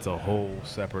 So that's a whole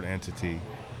separate entity,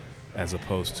 as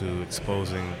opposed to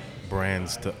exposing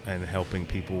brands and helping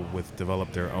people with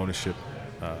develop their ownership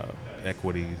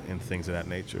equity and things of that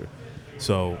nature.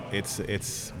 So it's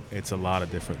a lot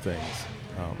of different things.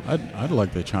 I'd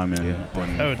like to chime in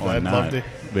on I'd that love to.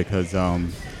 because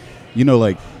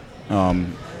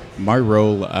my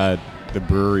role at the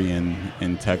brewery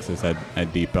in Texas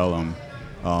at Deep Ellum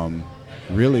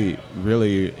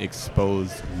really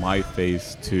exposed my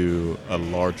face to a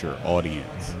larger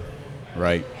audience,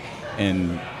 right?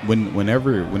 And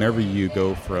whenever you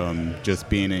go from just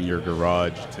being in your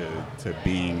garage to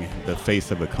being the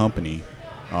face of a company,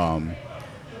 a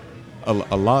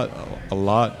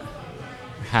lot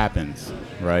happens,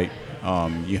 right?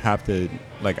 You have to,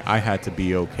 I had to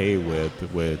be okay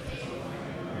with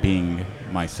being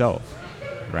myself,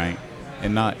 right?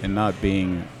 And not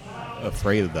being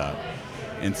afraid of that.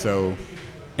 And so,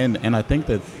 and I think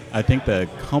that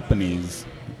companies,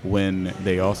 when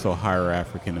they also hire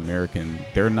African American,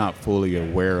 they're not fully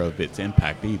aware of its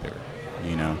impact either,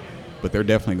 but they're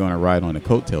definitely going to ride on the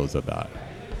coattails of that.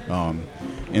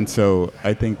 And so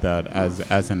I think that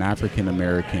as an African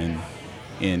American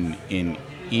in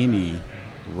any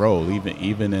role,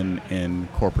 even in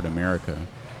corporate America,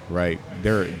 right,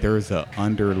 there's a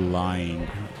underlying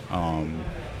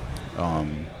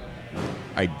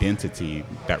identity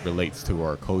that relates to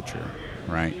our culture,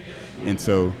 right? And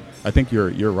so I think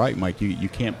you're right, Mike. You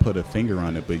can't put a finger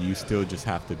on it, but you still just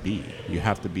have to be. You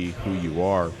have to be who you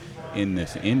are in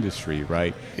this industry,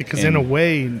 right? Because in a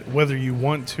way, whether you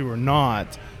want to or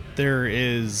not, there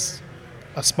is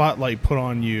a spotlight put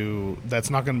on you that's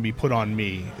not going to be put on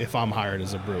me if I'm hired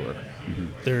as a brewer. Mm-hmm.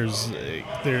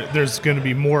 There's going to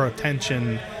be more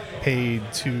attention paid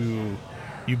to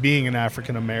you being an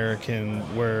African American,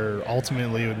 where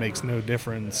ultimately it makes no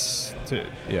difference to.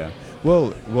 Yeah.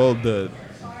 Well,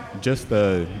 just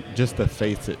the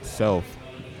face itself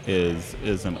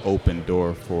is an open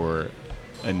door for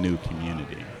a new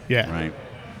community. Yeah. Right.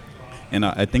 And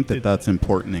I think that's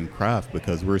important in craft,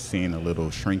 because we're seeing a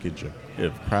little shrinkage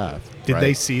of craft. Did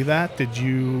they see that? Did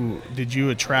you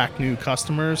attract new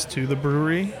customers to the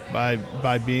brewery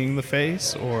by being the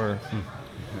face, or?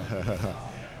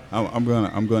 I'm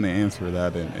gonna answer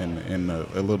that in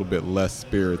a little bit less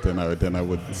spirit than I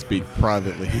would speak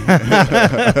privately.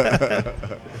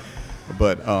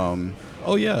 But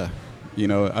oh yeah,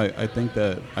 I think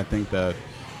that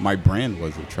my brand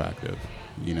was attractive.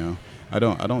 I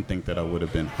don't think that I would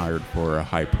have been hired for a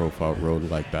high profile role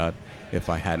like that if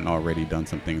I hadn't already done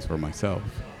some things for myself.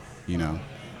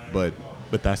 But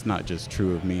that's not just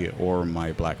true of me or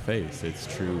my black face. It's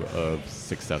true of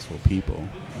successful people.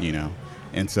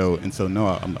 And so no,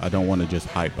 I don't want to just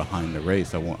hide behind the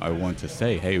race. I want to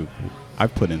say, hey,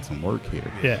 I've put in some work here.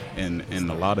 Yeah. And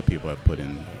a lot of people have put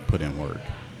in work.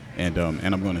 And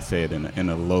I'm going to say it in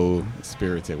a low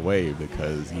spirited way,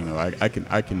 because I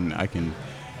can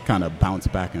kind of bounce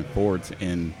back and forth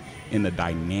in the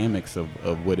dynamics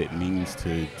of what it means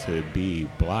to be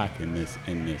black in this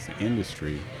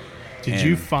industry. Did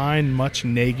you find much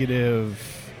negativity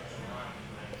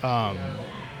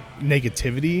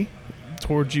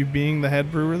towards you being the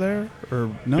head brewer there, or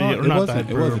no? It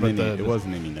wasn't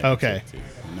any negativity. Okay.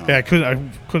 No. Yeah, I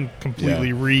couldn't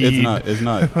completely read. It's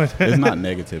not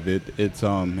negative. It's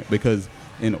because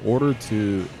in order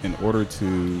to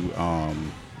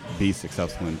be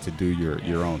successful and to do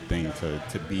your own thing,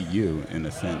 to be you in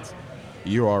a sense,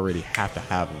 you already have to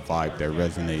have a vibe that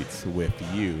resonates with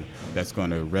you, that's going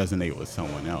to resonate with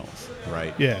someone else,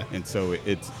 right? Yeah. And so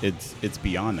it's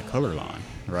beyond the color line,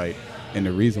 right? And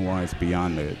the reason why it's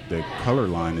beyond the color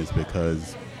line is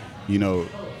because,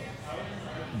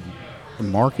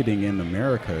 marketing in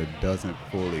America doesn't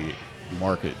fully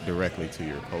market directly to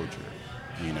your culture,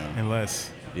 Unless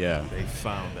they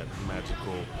found that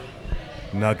magical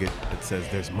nugget that says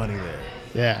there's money there.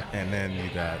 Yeah. And then you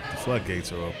got the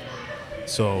floodgates are open.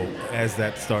 So as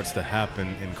that starts to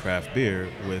happen in craft beer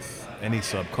with any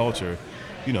subculture,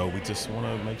 we just want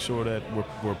to make sure that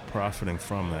we're profiting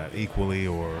from that equally,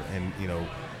 or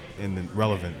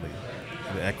relevantly.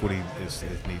 The equity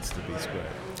it needs to be spread.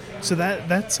 So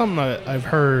that's something I've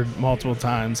heard multiple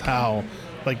times, how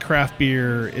craft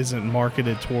beer isn't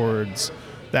marketed towards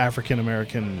the African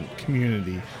American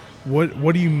community.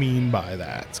 What do you mean by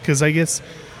that? Because I guess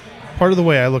part of the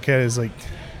way I look at it is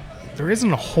there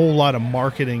isn't a whole lot of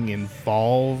marketing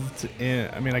involved in.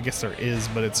 I mean, I guess there is,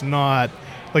 but it's not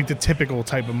the typical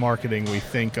type of marketing we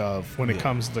think of when it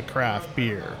comes to craft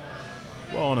beer.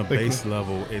 Well, on a base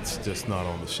level, it's just not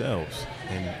on the shelves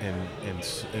in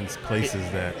places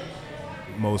that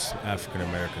most African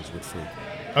Americans would frequent.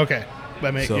 Okay.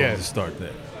 So yeah. to start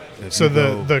there. If So you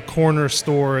go- the corner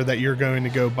store that you're going to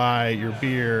go buy your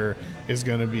beer is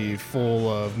going to be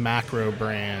full of macro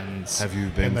brands. have you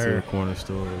and been to they're- a corner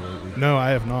store lately? No, I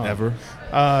have not. Ever?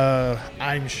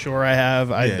 I'm sure I have.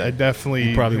 Yeah. I definitely.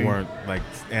 You probably weren't like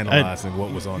analyzing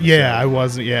what was on the Yeah, shelf. I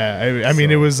wasn't. Yeah, I mean,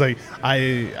 So- it was like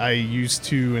I used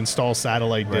to install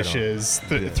satellite Right on. dishes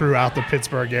Yeah. throughout the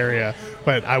Pittsburgh area,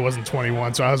 but I wasn't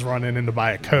 21, so I was running in to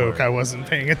buy a Coke. Right. I wasn't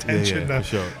paying attention. Yeah, to,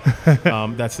 for sure.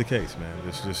 That's the case, man.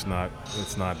 It's just not.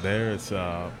 It's not there. It's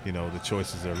the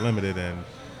choices are limited, and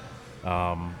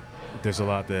there's a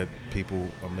lot that people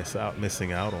are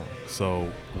missing out on. So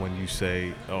when you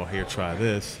say, "Oh, here, try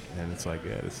this," and it's like,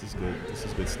 "Yeah, this is good. This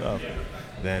is good stuff,"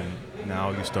 then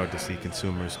now you start to see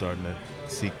consumers starting to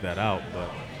seek that out. But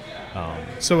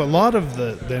So a lot of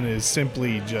then is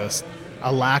simply just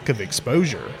a lack of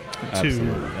exposure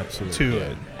Absolutely. to Yeah,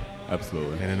 it.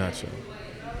 absolutely. in a nutshell,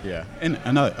 Yeah, and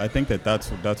I think that's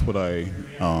what I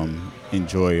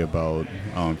enjoy about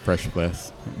Fresh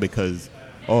Fest, because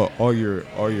all you're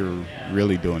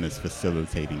really doing is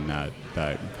facilitating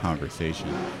that conversation,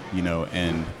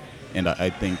 and I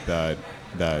think that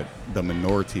the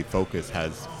minority focus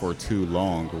has for too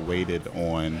long waited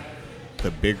on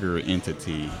the bigger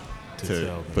entity To to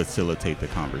tell them. facilitate the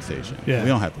conversation. Yeah. We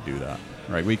don't have to do that,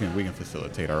 right? We can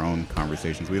facilitate our own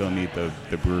conversations. We don't need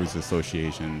the Brewers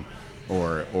Association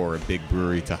or a big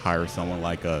brewery to hire someone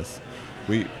like us.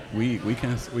 We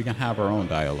can have our own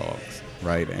dialogues,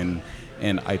 right?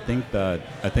 And I think that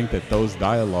those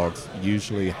dialogues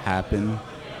usually happen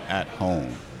at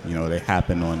home. They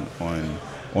happen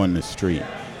on the street,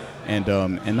 and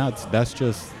that's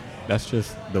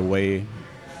just the way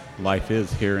life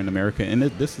is here in America, and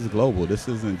this is global. This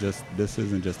isn't just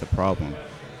a problem.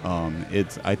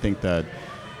 I think that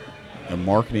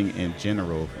marketing in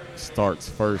general starts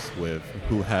first with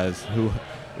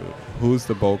who's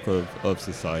the bulk of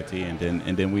society, and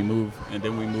then we move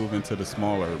into the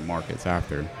smaller markets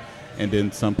after, and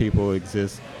then some people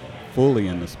exist fully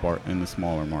in the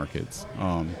smaller markets.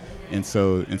 And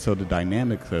so the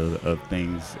dynamics of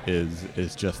things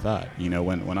is just that.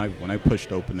 When I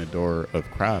pushed open the door of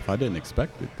craft, I didn't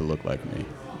expect it to look like me.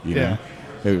 Yeah.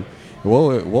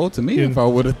 Well, to me, if I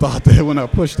would have thought that when I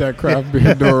pushed that craft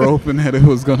beer door open that it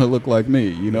was gonna look like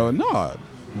me, no.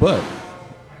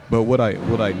 But what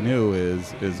I knew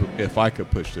is if I could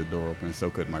push the door open, so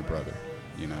could my brother.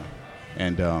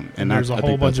 And there's a I whole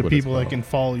think bunch that's of what it's people that about. can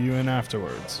follow you in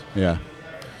afterwards. Yeah.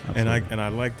 and Absolutely. I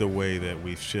like the way that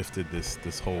we've shifted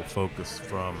this whole focus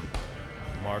from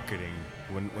marketing,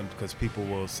 because people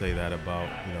will say that about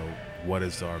what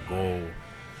is our goal.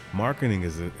 Marketing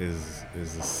is a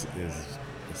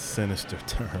sinister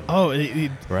term. Oh,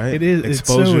 Right? It is.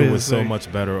 Exposure it was so like- much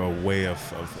better a way of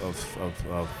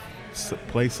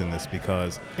placing this,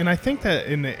 because And I think that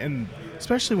and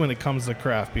especially when it comes to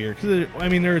craft beer, because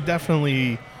there are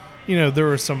definitely,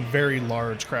 there are some very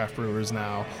large craft brewers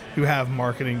now who have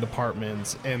marketing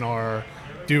departments and are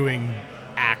doing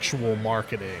actual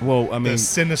marketing. Well, the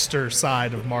sinister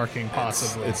side of marketing,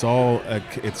 possibly. it's all a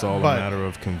But- matter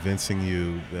of convincing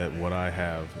you that what I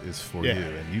have is for Yeah. you,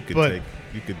 and you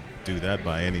could do that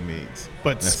by any means.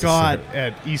 But necessary. Scott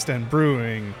at East End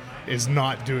Brewing is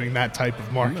not doing that type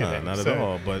of marketing. No, not at So-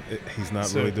 all. But he's not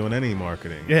so- really doing any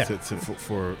marketing. Yeah.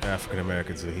 For African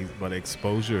Americans. But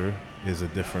exposure is a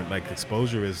different. Like,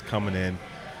 exposure is coming in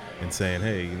and saying,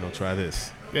 "Hey, try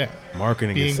this." Yeah.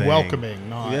 Marketing Being is saying, welcoming,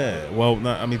 not. Yeah. Well,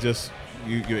 just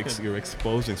you're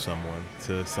exposing someone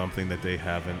to something that they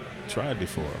haven't tried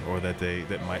before, or that they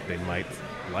might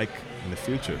like in the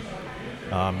future.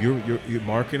 Your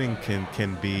marketing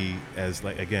can be as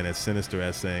sinister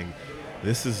as saying,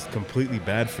 "This is completely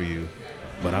bad for you,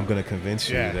 but I'm going to convince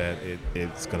you Yeah. that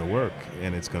it's going to work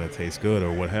and it's going to taste good,"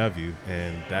 or what have you.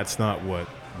 And that's not what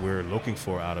we're looking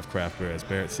for out of craft beer. As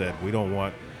Barrett said, we don't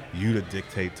want you to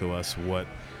dictate to us what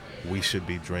we should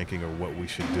be drinking or what we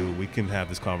should do. We can have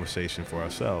this conversation for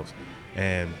ourselves,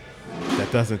 and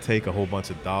that doesn't take a whole bunch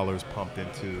of dollars pumped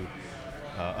into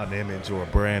an image or a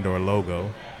brand or a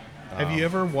logo. Have you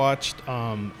ever watched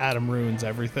Adam Ruins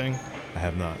Everything? I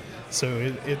have not.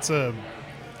 So it's a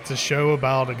show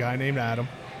about a guy named Adam,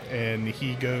 and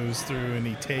he goes through and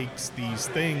he takes these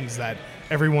things that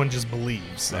everyone just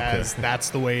believes as that's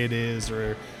the way it is,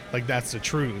 or like that's the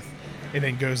truth, and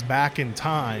then goes back in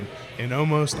time, and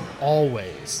almost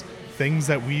always things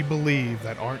that we believe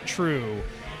that aren't true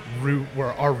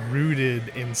are rooted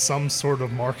in some sort of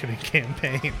marketing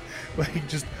campaign, like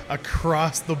just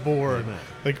across the board. Amen.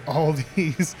 Like all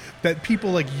these that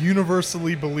people like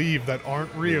universally believe that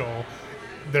aren't real,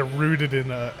 they're rooted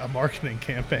in a marketing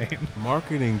campaign.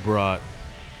 Marketing brought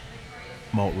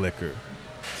malt liquor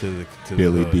to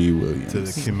Billy the D. Williams. to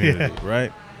the community,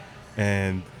 right?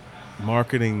 And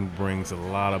marketing brings a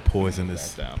lot of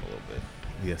poisonous Down a little bit.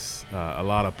 Yes, a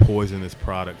lot of poisonous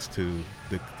products to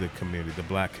the community, the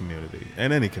black community,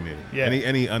 and any community, Yeah.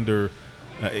 any under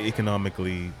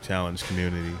economically challenged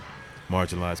community,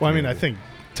 marginalized. Well, I mean, community. I think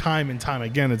time and time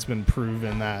again, it's been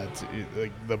proven that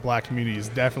the black community has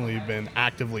definitely been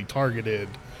actively targeted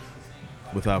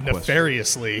without question,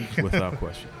 nefariously. without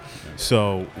question.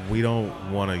 So we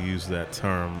don't want to use that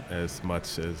term as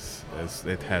much as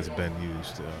it has been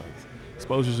used.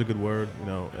 Exposure is a good word,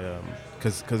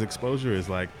 because exposure is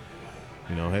like,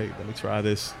 hey, let me try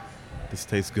this. This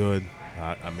tastes good.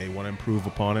 I may want to improve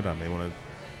upon it. I may want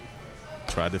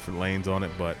to try different lanes on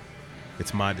it, but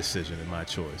it's my decision and my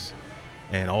choice.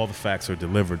 And all the facts are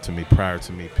delivered to me prior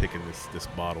to me picking this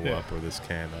bottle Yeah. up or this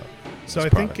can up. So this I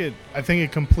product. think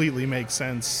it completely makes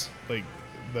sense, like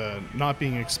the not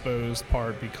being exposed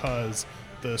part, because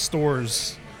the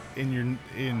stores in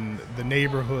the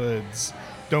neighborhoods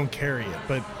don't carry it.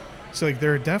 But so like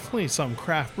there are definitely some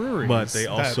craft breweries, But they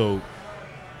that- also,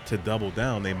 to double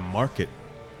down, they market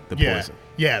the yeah poison.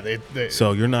 yeah they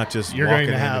So you're not just you're walking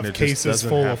going to in and have it just cases doesn't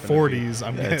full of happen to be- 40s.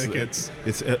 I'm Yeah,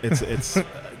 gonna it's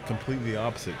completely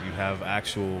opposite. You have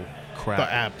actual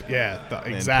crap. the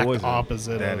and exact poison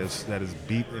opposite that of is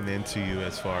beaten into you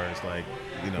as far as like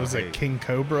was hey, it King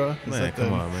Cobra? Is Man, that come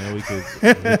the- on, man. We could.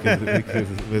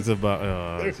 It's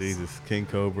about Jesus, King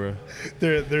Cobra.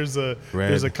 There's a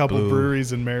Red, couple blue,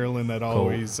 breweries in Maryland that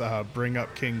always bring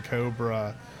up King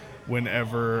Cobra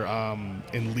whenever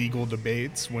in legal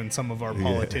debates, when some of our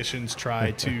politicians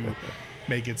try to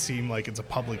make it seem like it's a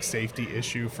public safety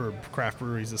issue for craft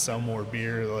breweries to sell more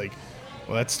beer. Like,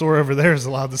 well, that store over there is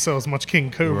allowed to sell as much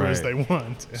King Cobra as they Right.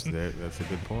 want. That's a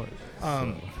good point.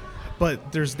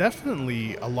 But there's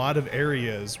definitely a lot of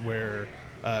areas where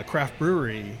craft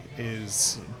brewery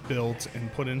is built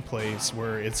and put in place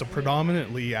where it's a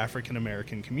predominantly African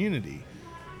American community.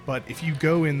 But if you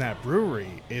go in that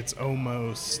brewery, it's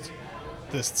almost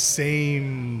the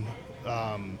same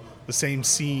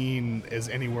scene as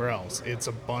anywhere else. It's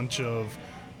a bunch of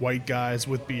white guys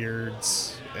with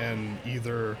beards and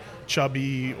either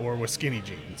chubby or with skinny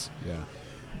jeans.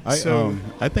 Yeah, So-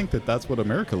 I think that's what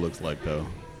America looks like, though.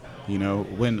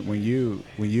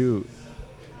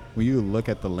 When you look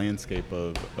at the landscape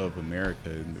of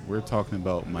America, we're talking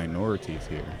about minorities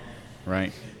here,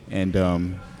 right? And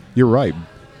you're right.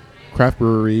 Craft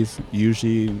breweries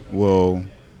usually will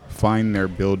find their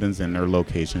buildings and their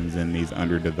locations in these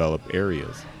underdeveloped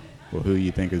areas. Well, who do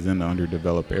you think is in the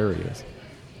underdeveloped areas?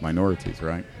 Minorities,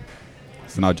 right?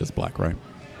 It's not just black, right?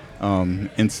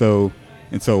 And so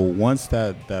once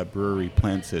that brewery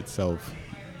plants itself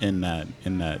in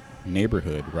that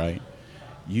neighborhood, right,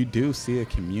 you do see a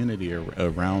community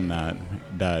around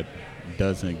that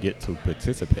doesn't get to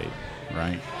participate,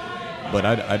 right? But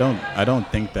I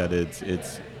don't think that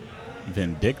it's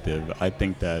vindictive. I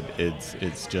think that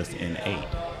it's just innate,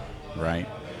 right?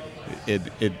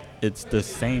 It's the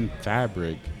same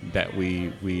fabric that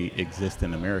we exist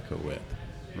in America with,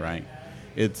 right?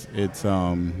 It's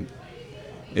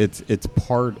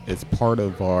part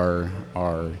of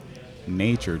our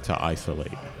nature to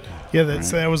isolate. Yeah, Right.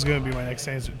 that was going to be my next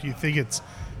answer. Do you think it's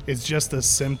just a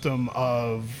symptom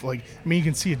of, like, I mean, you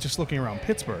can see it just looking around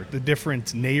Pittsburgh, the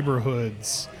different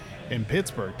neighborhoods in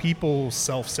Pittsburgh. People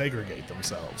self-segregate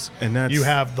themselves. And that's- you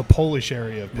have the Polish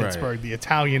area of Right. Pittsburgh, the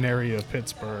Italian area of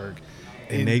Pittsburgh.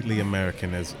 Innately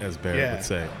American, as Barrett Yeah. would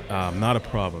say. Not a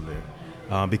problem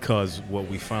there. Because what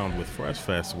we found with Fresh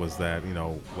Fest was that,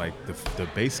 like the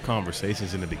base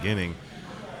conversations in the beginning,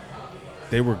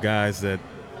 they were guys that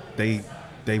they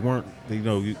weren't, they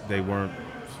weren't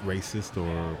racist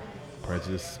or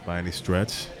prejudiced by any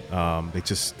stretch.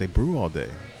 They brew all day.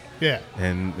 Yeah.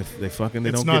 And if they It's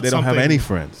don't not have something- any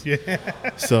friends. Yeah.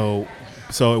 So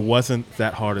it wasn't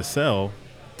that hard to sell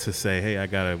to say, hey, I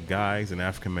got a guy, he's an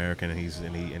African American,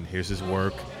 and here's his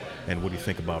work, and what do you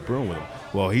think about brewing with him?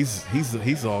 Well, he's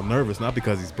all nervous, not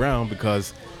because he's brown,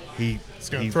 because It's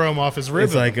going to throw him off his rhythm.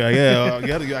 it's like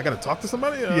I got to talk to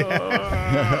somebody.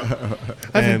 I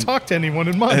haven't talked to anyone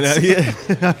in months.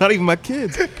 Not even my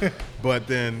kids. But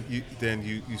then you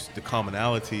the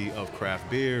commonality of craft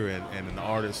beer and an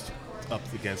artist up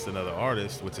against another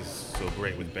artist, which is so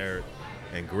great with Barrett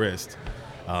and Grist.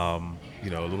 A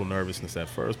little nervousness at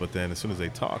first, but then as soon as they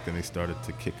talked and they started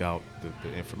to kick out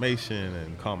the information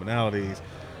and commonalities,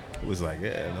 it was like,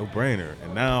 yeah, no brainer.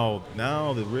 And now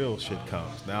the real shit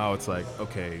comes. Now it's like,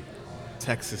 okay,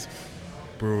 Texas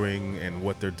brewing and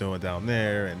what they're doing down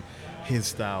there, and his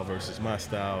style versus my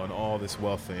style, and all this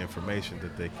wealth of information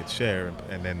that they could share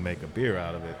and then make a beer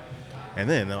out of it. And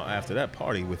then after that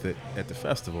party with it at the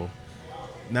festival,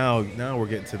 now we're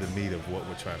getting to the meat of what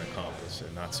we're trying to accomplish,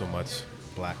 and not so much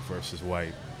black versus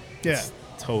white. Yeah. It's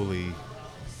totally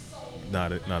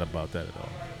not about that at all.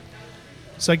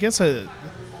 So I guess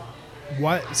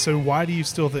why do you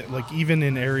still think, like, even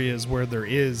in areas where there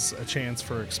is a chance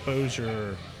for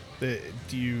exposure, do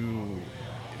you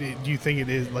think it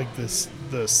is like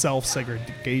the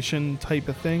self-segregation type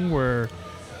of thing where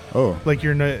like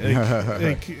you're not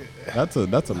like that's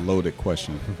a loaded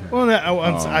question. well, no,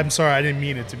 I'm sorry, I didn't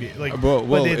mean it to be like. Well,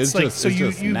 but it's like just, so it's you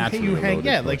just you naturally you a hang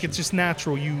loaded like question. it's just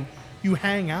natural. You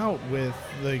hang out with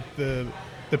like the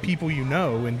people you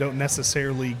know and don't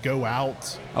necessarily go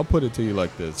out I'll put it to you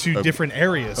like this: to different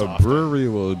areas. A often. brewery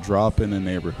will drop in a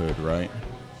neighborhood, right?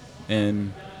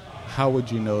 And how would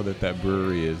you know that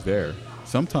brewery is there?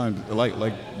 Sometimes,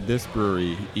 like this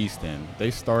brewery, East End,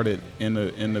 they started in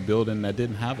the building that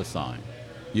didn't have a sign.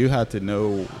 You had to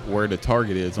know where the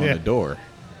Target is on the door.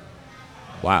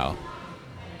 Wow.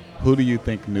 Who do you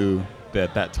think knew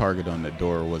that Target on the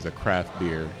door was a craft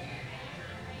beer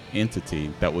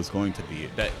entity that was going to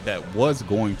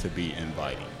be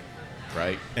inviting,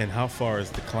 right? And how far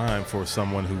is the climb for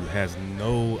someone who has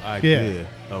no idea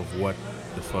of what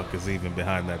the fuck is even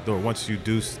behind that door? Once you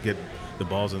do get the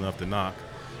balls enough to knock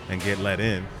and get let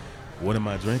in, what am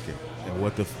I drinking? And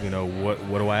what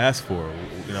do I ask for?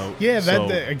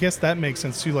 I guess that makes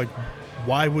sense too. Like,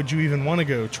 why would you even want to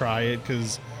go try it?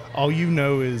 Because all you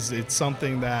know is it's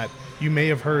something that you may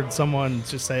have heard someone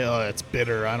just say, "Oh, it's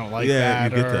bitter. I don't like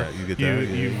that." You get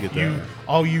that.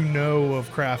 All you know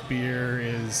of craft beer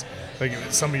is like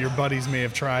some of your buddies may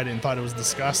have tried it and thought it was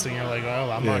disgusting. You're like,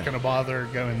 "Oh, I'm not going to bother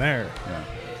going there." Yeah.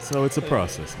 So it's a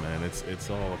process, man. It's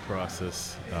all a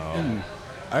process.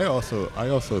 I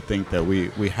also think that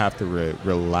we have to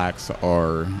relax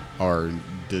our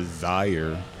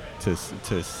desire to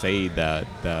say that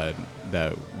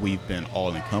we've been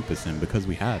all encompassing, because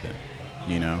we haven't.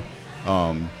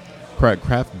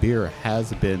 Craft beer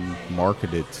has been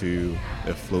marketed to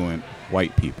affluent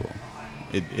white people.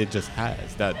 It just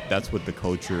has. That's what the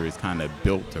culture is kind of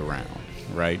built around,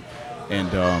 right?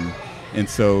 And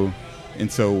so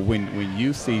when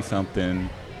you see something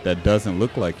that doesn't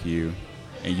look like you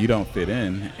and you don't fit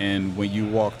in, and when you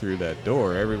walk through that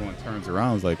door, everyone turns around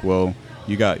and is like, well,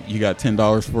 you got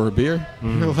 $10 for a beer?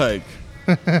 You're like,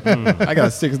 I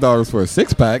got $6 for a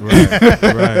 6-pack.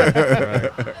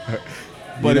 Right.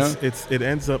 But it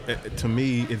ends up, to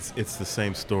me, it's the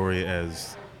same story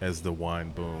as the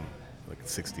wine boom, like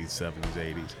 60s, 70s,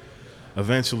 80s.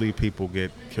 Eventually, people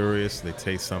get curious, they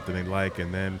taste something they like,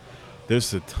 and then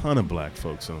there's a ton of black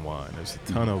folks in wine. There's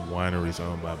a ton of wineries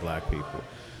owned by black people.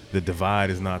 The divide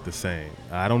is not the same.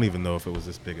 I don't even know if it was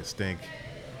this big a stink.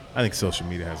 I think social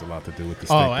media has a lot to do with the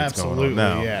stink that's going on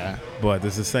now. Yeah. But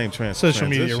there's the same Social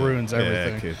media ruins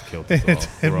everything. Yeah, it killed us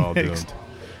all. We're all doomed.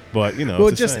 But,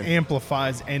 it just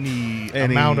amplifies any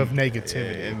amount of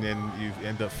negativity. And then you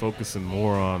end up focusing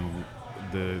more on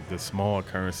the small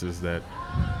occurrences that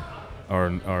are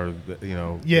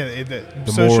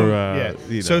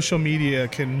social media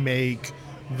can make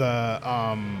the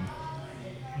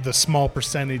small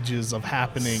percentages of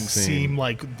happening seem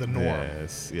like the norm.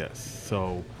 Yes.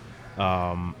 So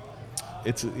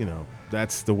it's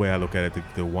that's the way I look at it.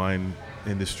 The wine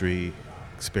industry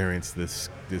experienced this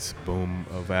boom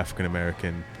of African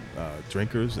American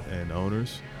drinkers and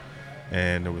owners,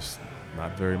 and there was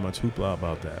not very much hoopla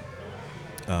about that.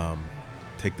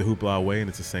 Take the hoopla away, and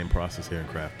it's the same process here in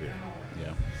craft beer.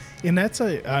 Yeah. And that's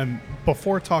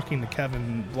before talking to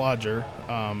Kevin Blodger,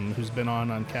 who's been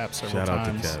on Cap several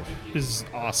times. Shout out to Kev. He's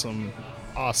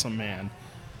awesome man.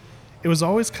 It was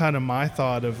always kind of my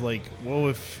thought of like, well,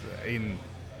 if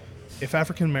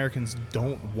African Americans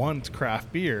don't want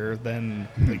craft beer, then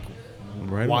like,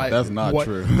 right? Why? That's not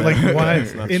true. Like why?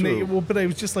 That's not true. But it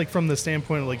was just like from the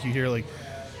standpoint of like you hear like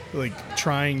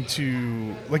trying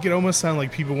to like it almost sounded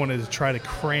like people wanted to try to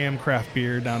cram craft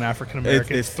beer down African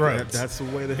Americans' throats. That's the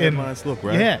way the headlines look,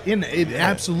 right? Yeah,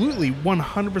 absolutely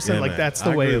 100%. Like man. that's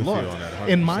the I way agree it with you looked. on that,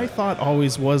 And my 100%. thought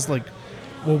always was like,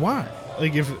 well, why?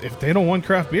 Like if they don't want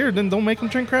craft beer, then don't make them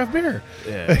drink craft beer.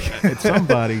 Yeah, and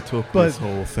somebody took But- this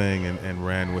whole thing and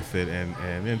ran with it,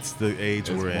 and it's the age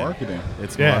It's we're marketing. in.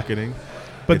 It's Yeah. marketing.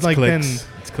 But it's like clicks,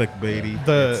 it's clickbaity.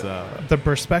 the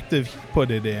perspective he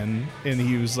put it in, and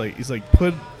he's like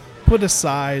put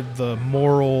aside the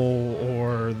moral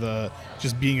or the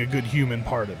just being a good human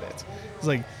part of it. It's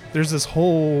like there's this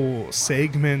whole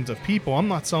segment of people I'm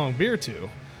not selling beer to,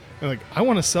 and like I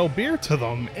want to sell beer to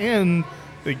them, and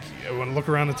like I want to look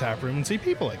around the tap room and see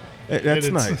people like me. That's And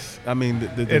it's- nice. I mean,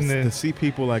 the see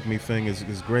people like me thing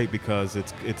is great because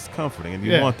it's comforting, and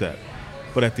you Yeah. want that.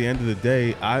 But at the end of the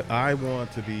day, I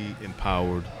want to be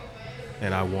empowered,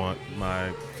 and I want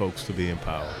my folks to be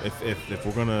empowered. If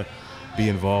we're gonna be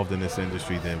involved in this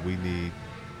industry, then we need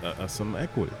some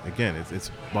equity. Again,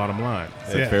 it's bottom line.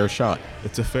 It's a fair shot.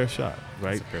 It's a fair shot,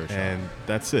 right? It's a fair shot. And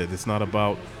that's it. It's not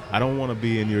about, I don't want to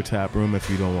be in your tap room if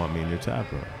you don't want me in your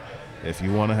tap room. If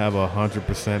you want to have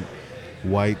 100%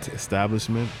 white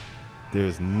establishment,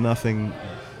 there's nothing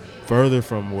further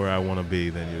from where I want to be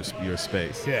than your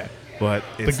space. Yeah. But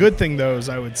The good thing, though, is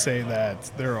I would say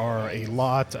that there are a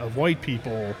lot of white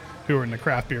people who are in the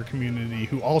craft beer community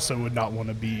who also would not want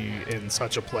to be in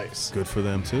such a place. good for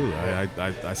them too.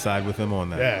 I side with them on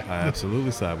that. Yeah. I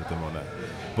absolutely side with them on that.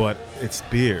 But it's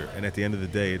beer, and at the end of the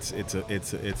day, it's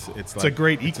like a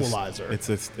great equalizer.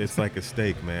 It's like a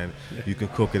steak, man. You can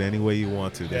cook it any way you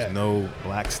want to. There's Yeah. no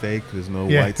black steak. There's no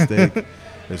Yeah. white steak.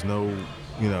 There's no,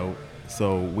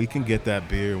 so we can get that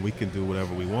beer and we can do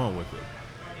whatever we want with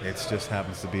it. It just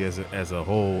happens to be as a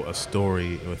whole a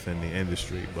story within the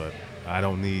industry. But I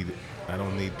don't need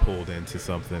pulled into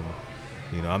something.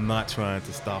 I'm not trying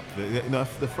to stop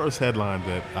the first headline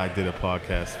that I did a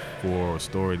podcast for, a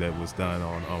story that was done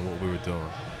on what we were doing.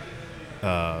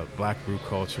 Black brew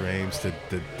culture aims to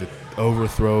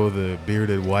overthrow the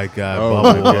bearded white guy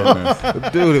bubble. My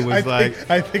goodness. Dude, it was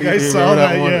I think I you saw remember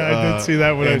that. one? I did see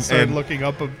that when I and- started and- looking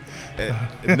up.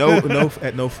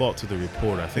 at no fault to the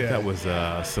reporter. I think Yeah. that was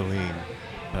Celine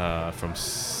from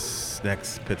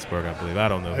next Pittsburgh, I believe. I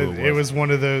don't know who It was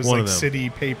one of those One of like them. city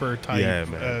paper type. Yeah,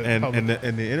 man. public-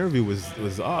 And the interview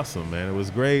was awesome, man. It was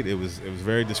great. It was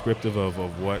very descriptive of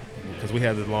what, because we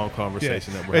had this long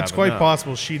conversation that we're it's having quite now.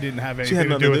 possible she didn't have She had anything to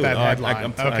nothing do with that I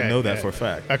headline. I know that for a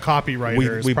fact. A copywriter. We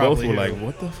is both probably were you. like,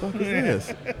 what the fuck is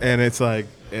this? And it's like,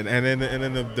 and then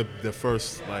the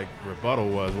first like rebuttal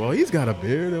was, well, he's got a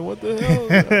beard, and what the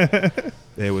hell?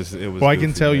 It was. Well, I can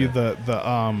goofy, tell you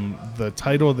man. the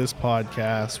title of this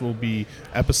podcast will be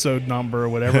episode number,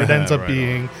 whatever it ends up Right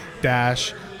being,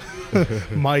 dash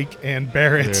Mike and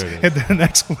Barrett, There it and then an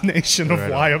explanation of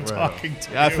Right why on, I'm right on. talking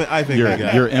to I you. think I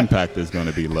got Your impact is going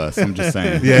to be less. I'm just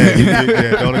saying.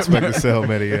 yeah. Don't expect to sell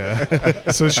many.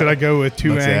 So should I go with two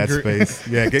much ad angry, space.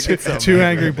 Yeah, get something, two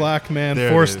man. angry black men There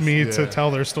it forced is, me yeah. to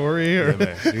tell their story, or Yeah,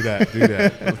 man. Do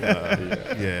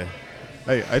that. Yeah.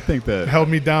 Hey, I think that held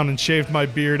me down and shaved my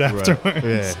beard Right. afterwards?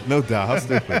 Yeah. No doubt. How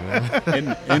stupid,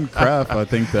 man. in craft, I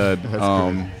think that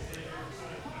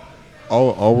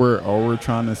all we're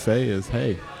trying to say is,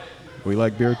 hey, we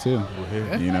like beer too. We're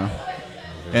here.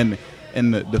 And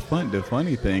the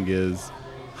funny thing is,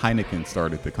 Heineken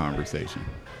started the conversation.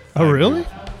 Oh, really?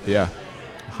 Yeah,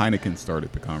 Heineken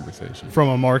started the conversation From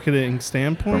a marketing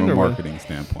standpoint? from a or what? marketing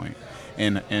standpoint,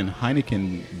 and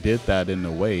Heineken did that in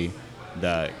a way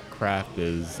that craft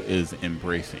is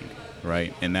embracing,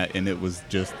 right? And it was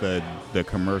just the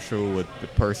commercial with the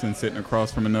person sitting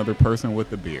across from another person with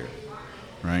the beer,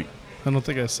 right? I don't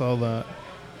think I saw that.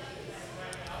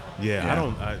 Yeah, Yeah. I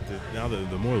don't. Now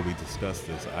the more we discuss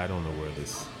this, I don't know where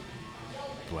this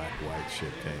black-white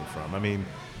shit came from. I mean,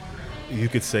 you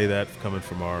could say that coming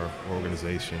from our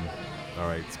organization. All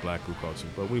right, it's Black Brew Culture,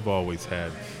 but we've always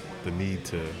had the need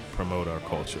to promote our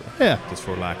culture. Yeah. Just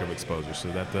for lack of exposure, so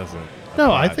that doesn't. No,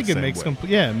 apply I the think it same makes way. complete.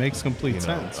 Yeah, it makes complete You know,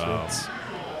 sense. It's-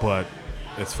 But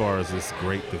as far as this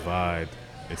great divide,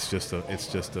 it's just a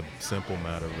simple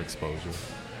matter of exposure.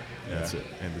 That's it.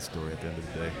 End of story. At the end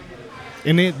of the day.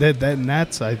 and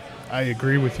that's I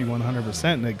agree with you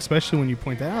 100%, and especially when you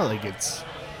point that out. Like it's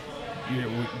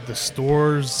the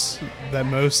stores that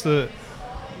most of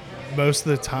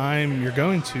the time you're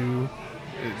going to,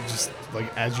 it just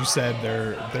like as you said,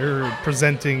 they're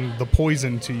presenting the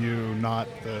poison to you, not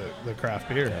the craft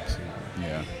beer. Absolutely.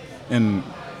 Yeah, and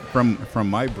from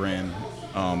my brand,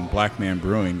 Black Man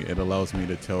Brewing, it allows me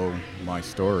to tell my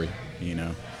story.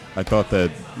 I thought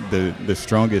that the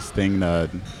strongest thing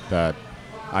that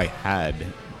I had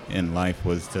in life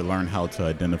was to learn how to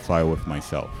identify with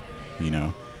myself,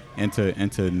 and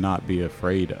to not be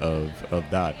afraid of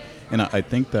that. And I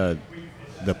think that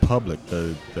the public,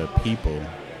 the people,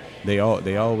 they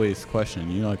always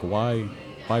question, like why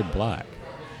black?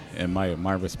 And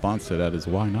my response to that is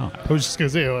why not? I was just gonna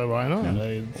say, well, why not?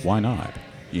 Why not?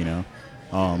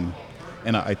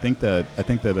 And I think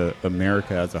that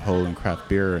America as a whole and craft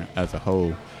beer as a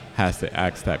whole has to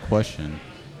ask that question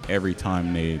every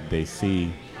time they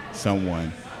see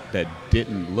someone that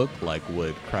didn't look like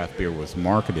what craft beer was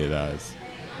marketed as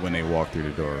when they walk through the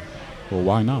door. Well,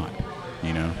 why not?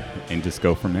 And just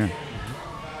go from there.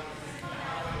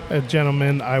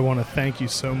 Gentlemen, I want to thank you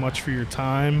so much for your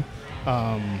time.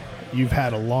 You've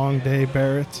had a long day,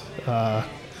 Barrett,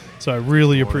 so I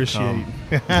really appreciate.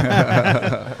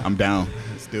 I'm down.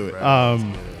 Let's do it.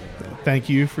 Thank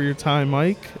you for your time,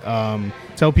 Mike.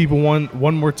 Tell people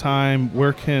one more time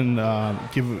where can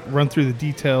run through the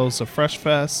details of Fresh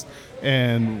Fest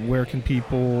and where can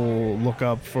people look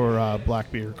up for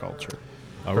Black beer culture.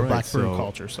 Black brew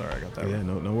culture. Sorry, I got that. Yeah, right.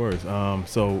 no worries.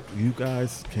 So you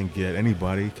guys can get,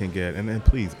 anybody can get, and then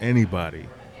please, anybody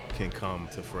can come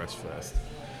to Fresh Fest.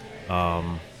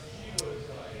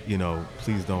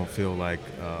 Please don't feel like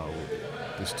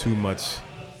there's too much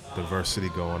diversity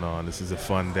going on. This is a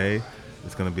fun day.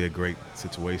 It's going to be a great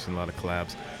situation, a lot of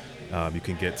collabs. You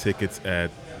can get tickets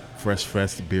at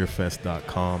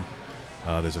freshfestbeerfest.com.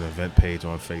 There's an event page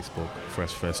on Facebook,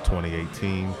 Fresh Fest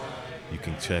 2018. You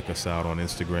can check us out on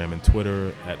Instagram and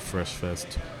Twitter at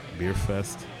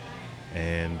freshfestbeerfest.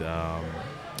 And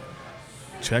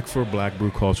check for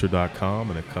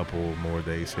blackbrewculture.com in a couple more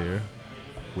days here,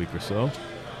 week or so.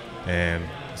 And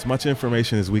as much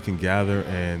information as we can gather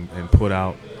and put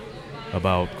out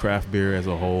about craft beer as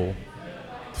a whole,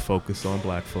 focus on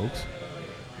Black folks.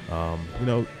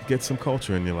 Get some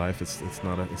culture in your life.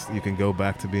 You can go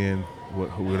back to being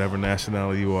whatever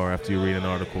nationality you are after you read an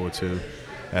article or two,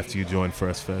 after you join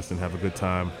Fresh Fest and have a good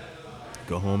time.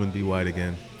 Go home and be white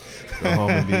again. Go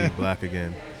home and be Black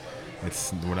again.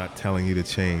 We're not telling you to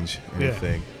change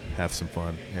anything. Yeah. Have some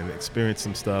fun and experience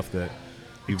some stuff that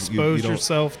expose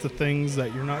yourself to things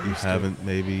that you're not used to. You haven't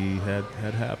maybe had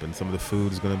happen. Some of the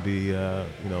food is going to be a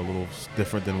little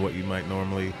different than what you might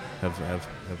normally have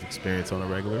experienced on a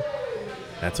regular.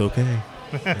 That's okay.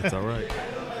 That's all right.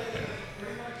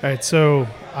 All right, so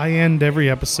I end every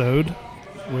episode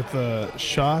with a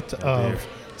shot of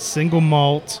single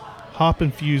malt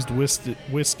hop-infused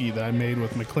whiskey that I made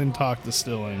with McClintock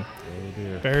Distilling. Oh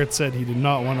dear. Barrett said he did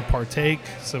not want to partake,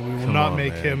 so we will not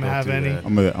make him have any. That.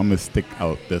 I'm gonna stick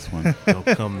out this one. Don't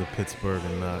come to Pittsburgh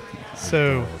and not.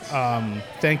 So,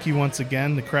 thank you once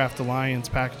again to Craft Alliance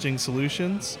Packaging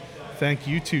Solutions. Thank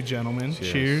you two gentlemen.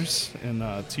 Cheers. And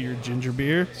to your ginger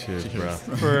beer. Cheers, bro.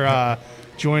 For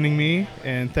joining me,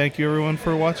 and thank you everyone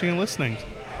for watching and listening.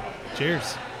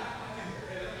 Cheers.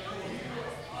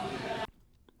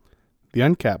 The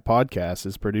Uncapped Podcast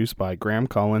is produced by Graham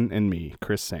Cullen and me,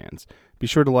 Chris Sands. Be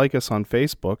sure to like us on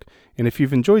Facebook, and if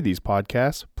you've enjoyed these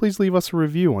podcasts, please leave us a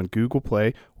review on Google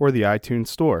Play or the iTunes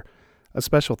Store. A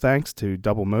special thanks to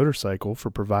Double Motorcycle for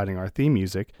providing our theme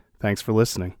music. Thanks for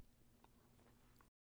listening.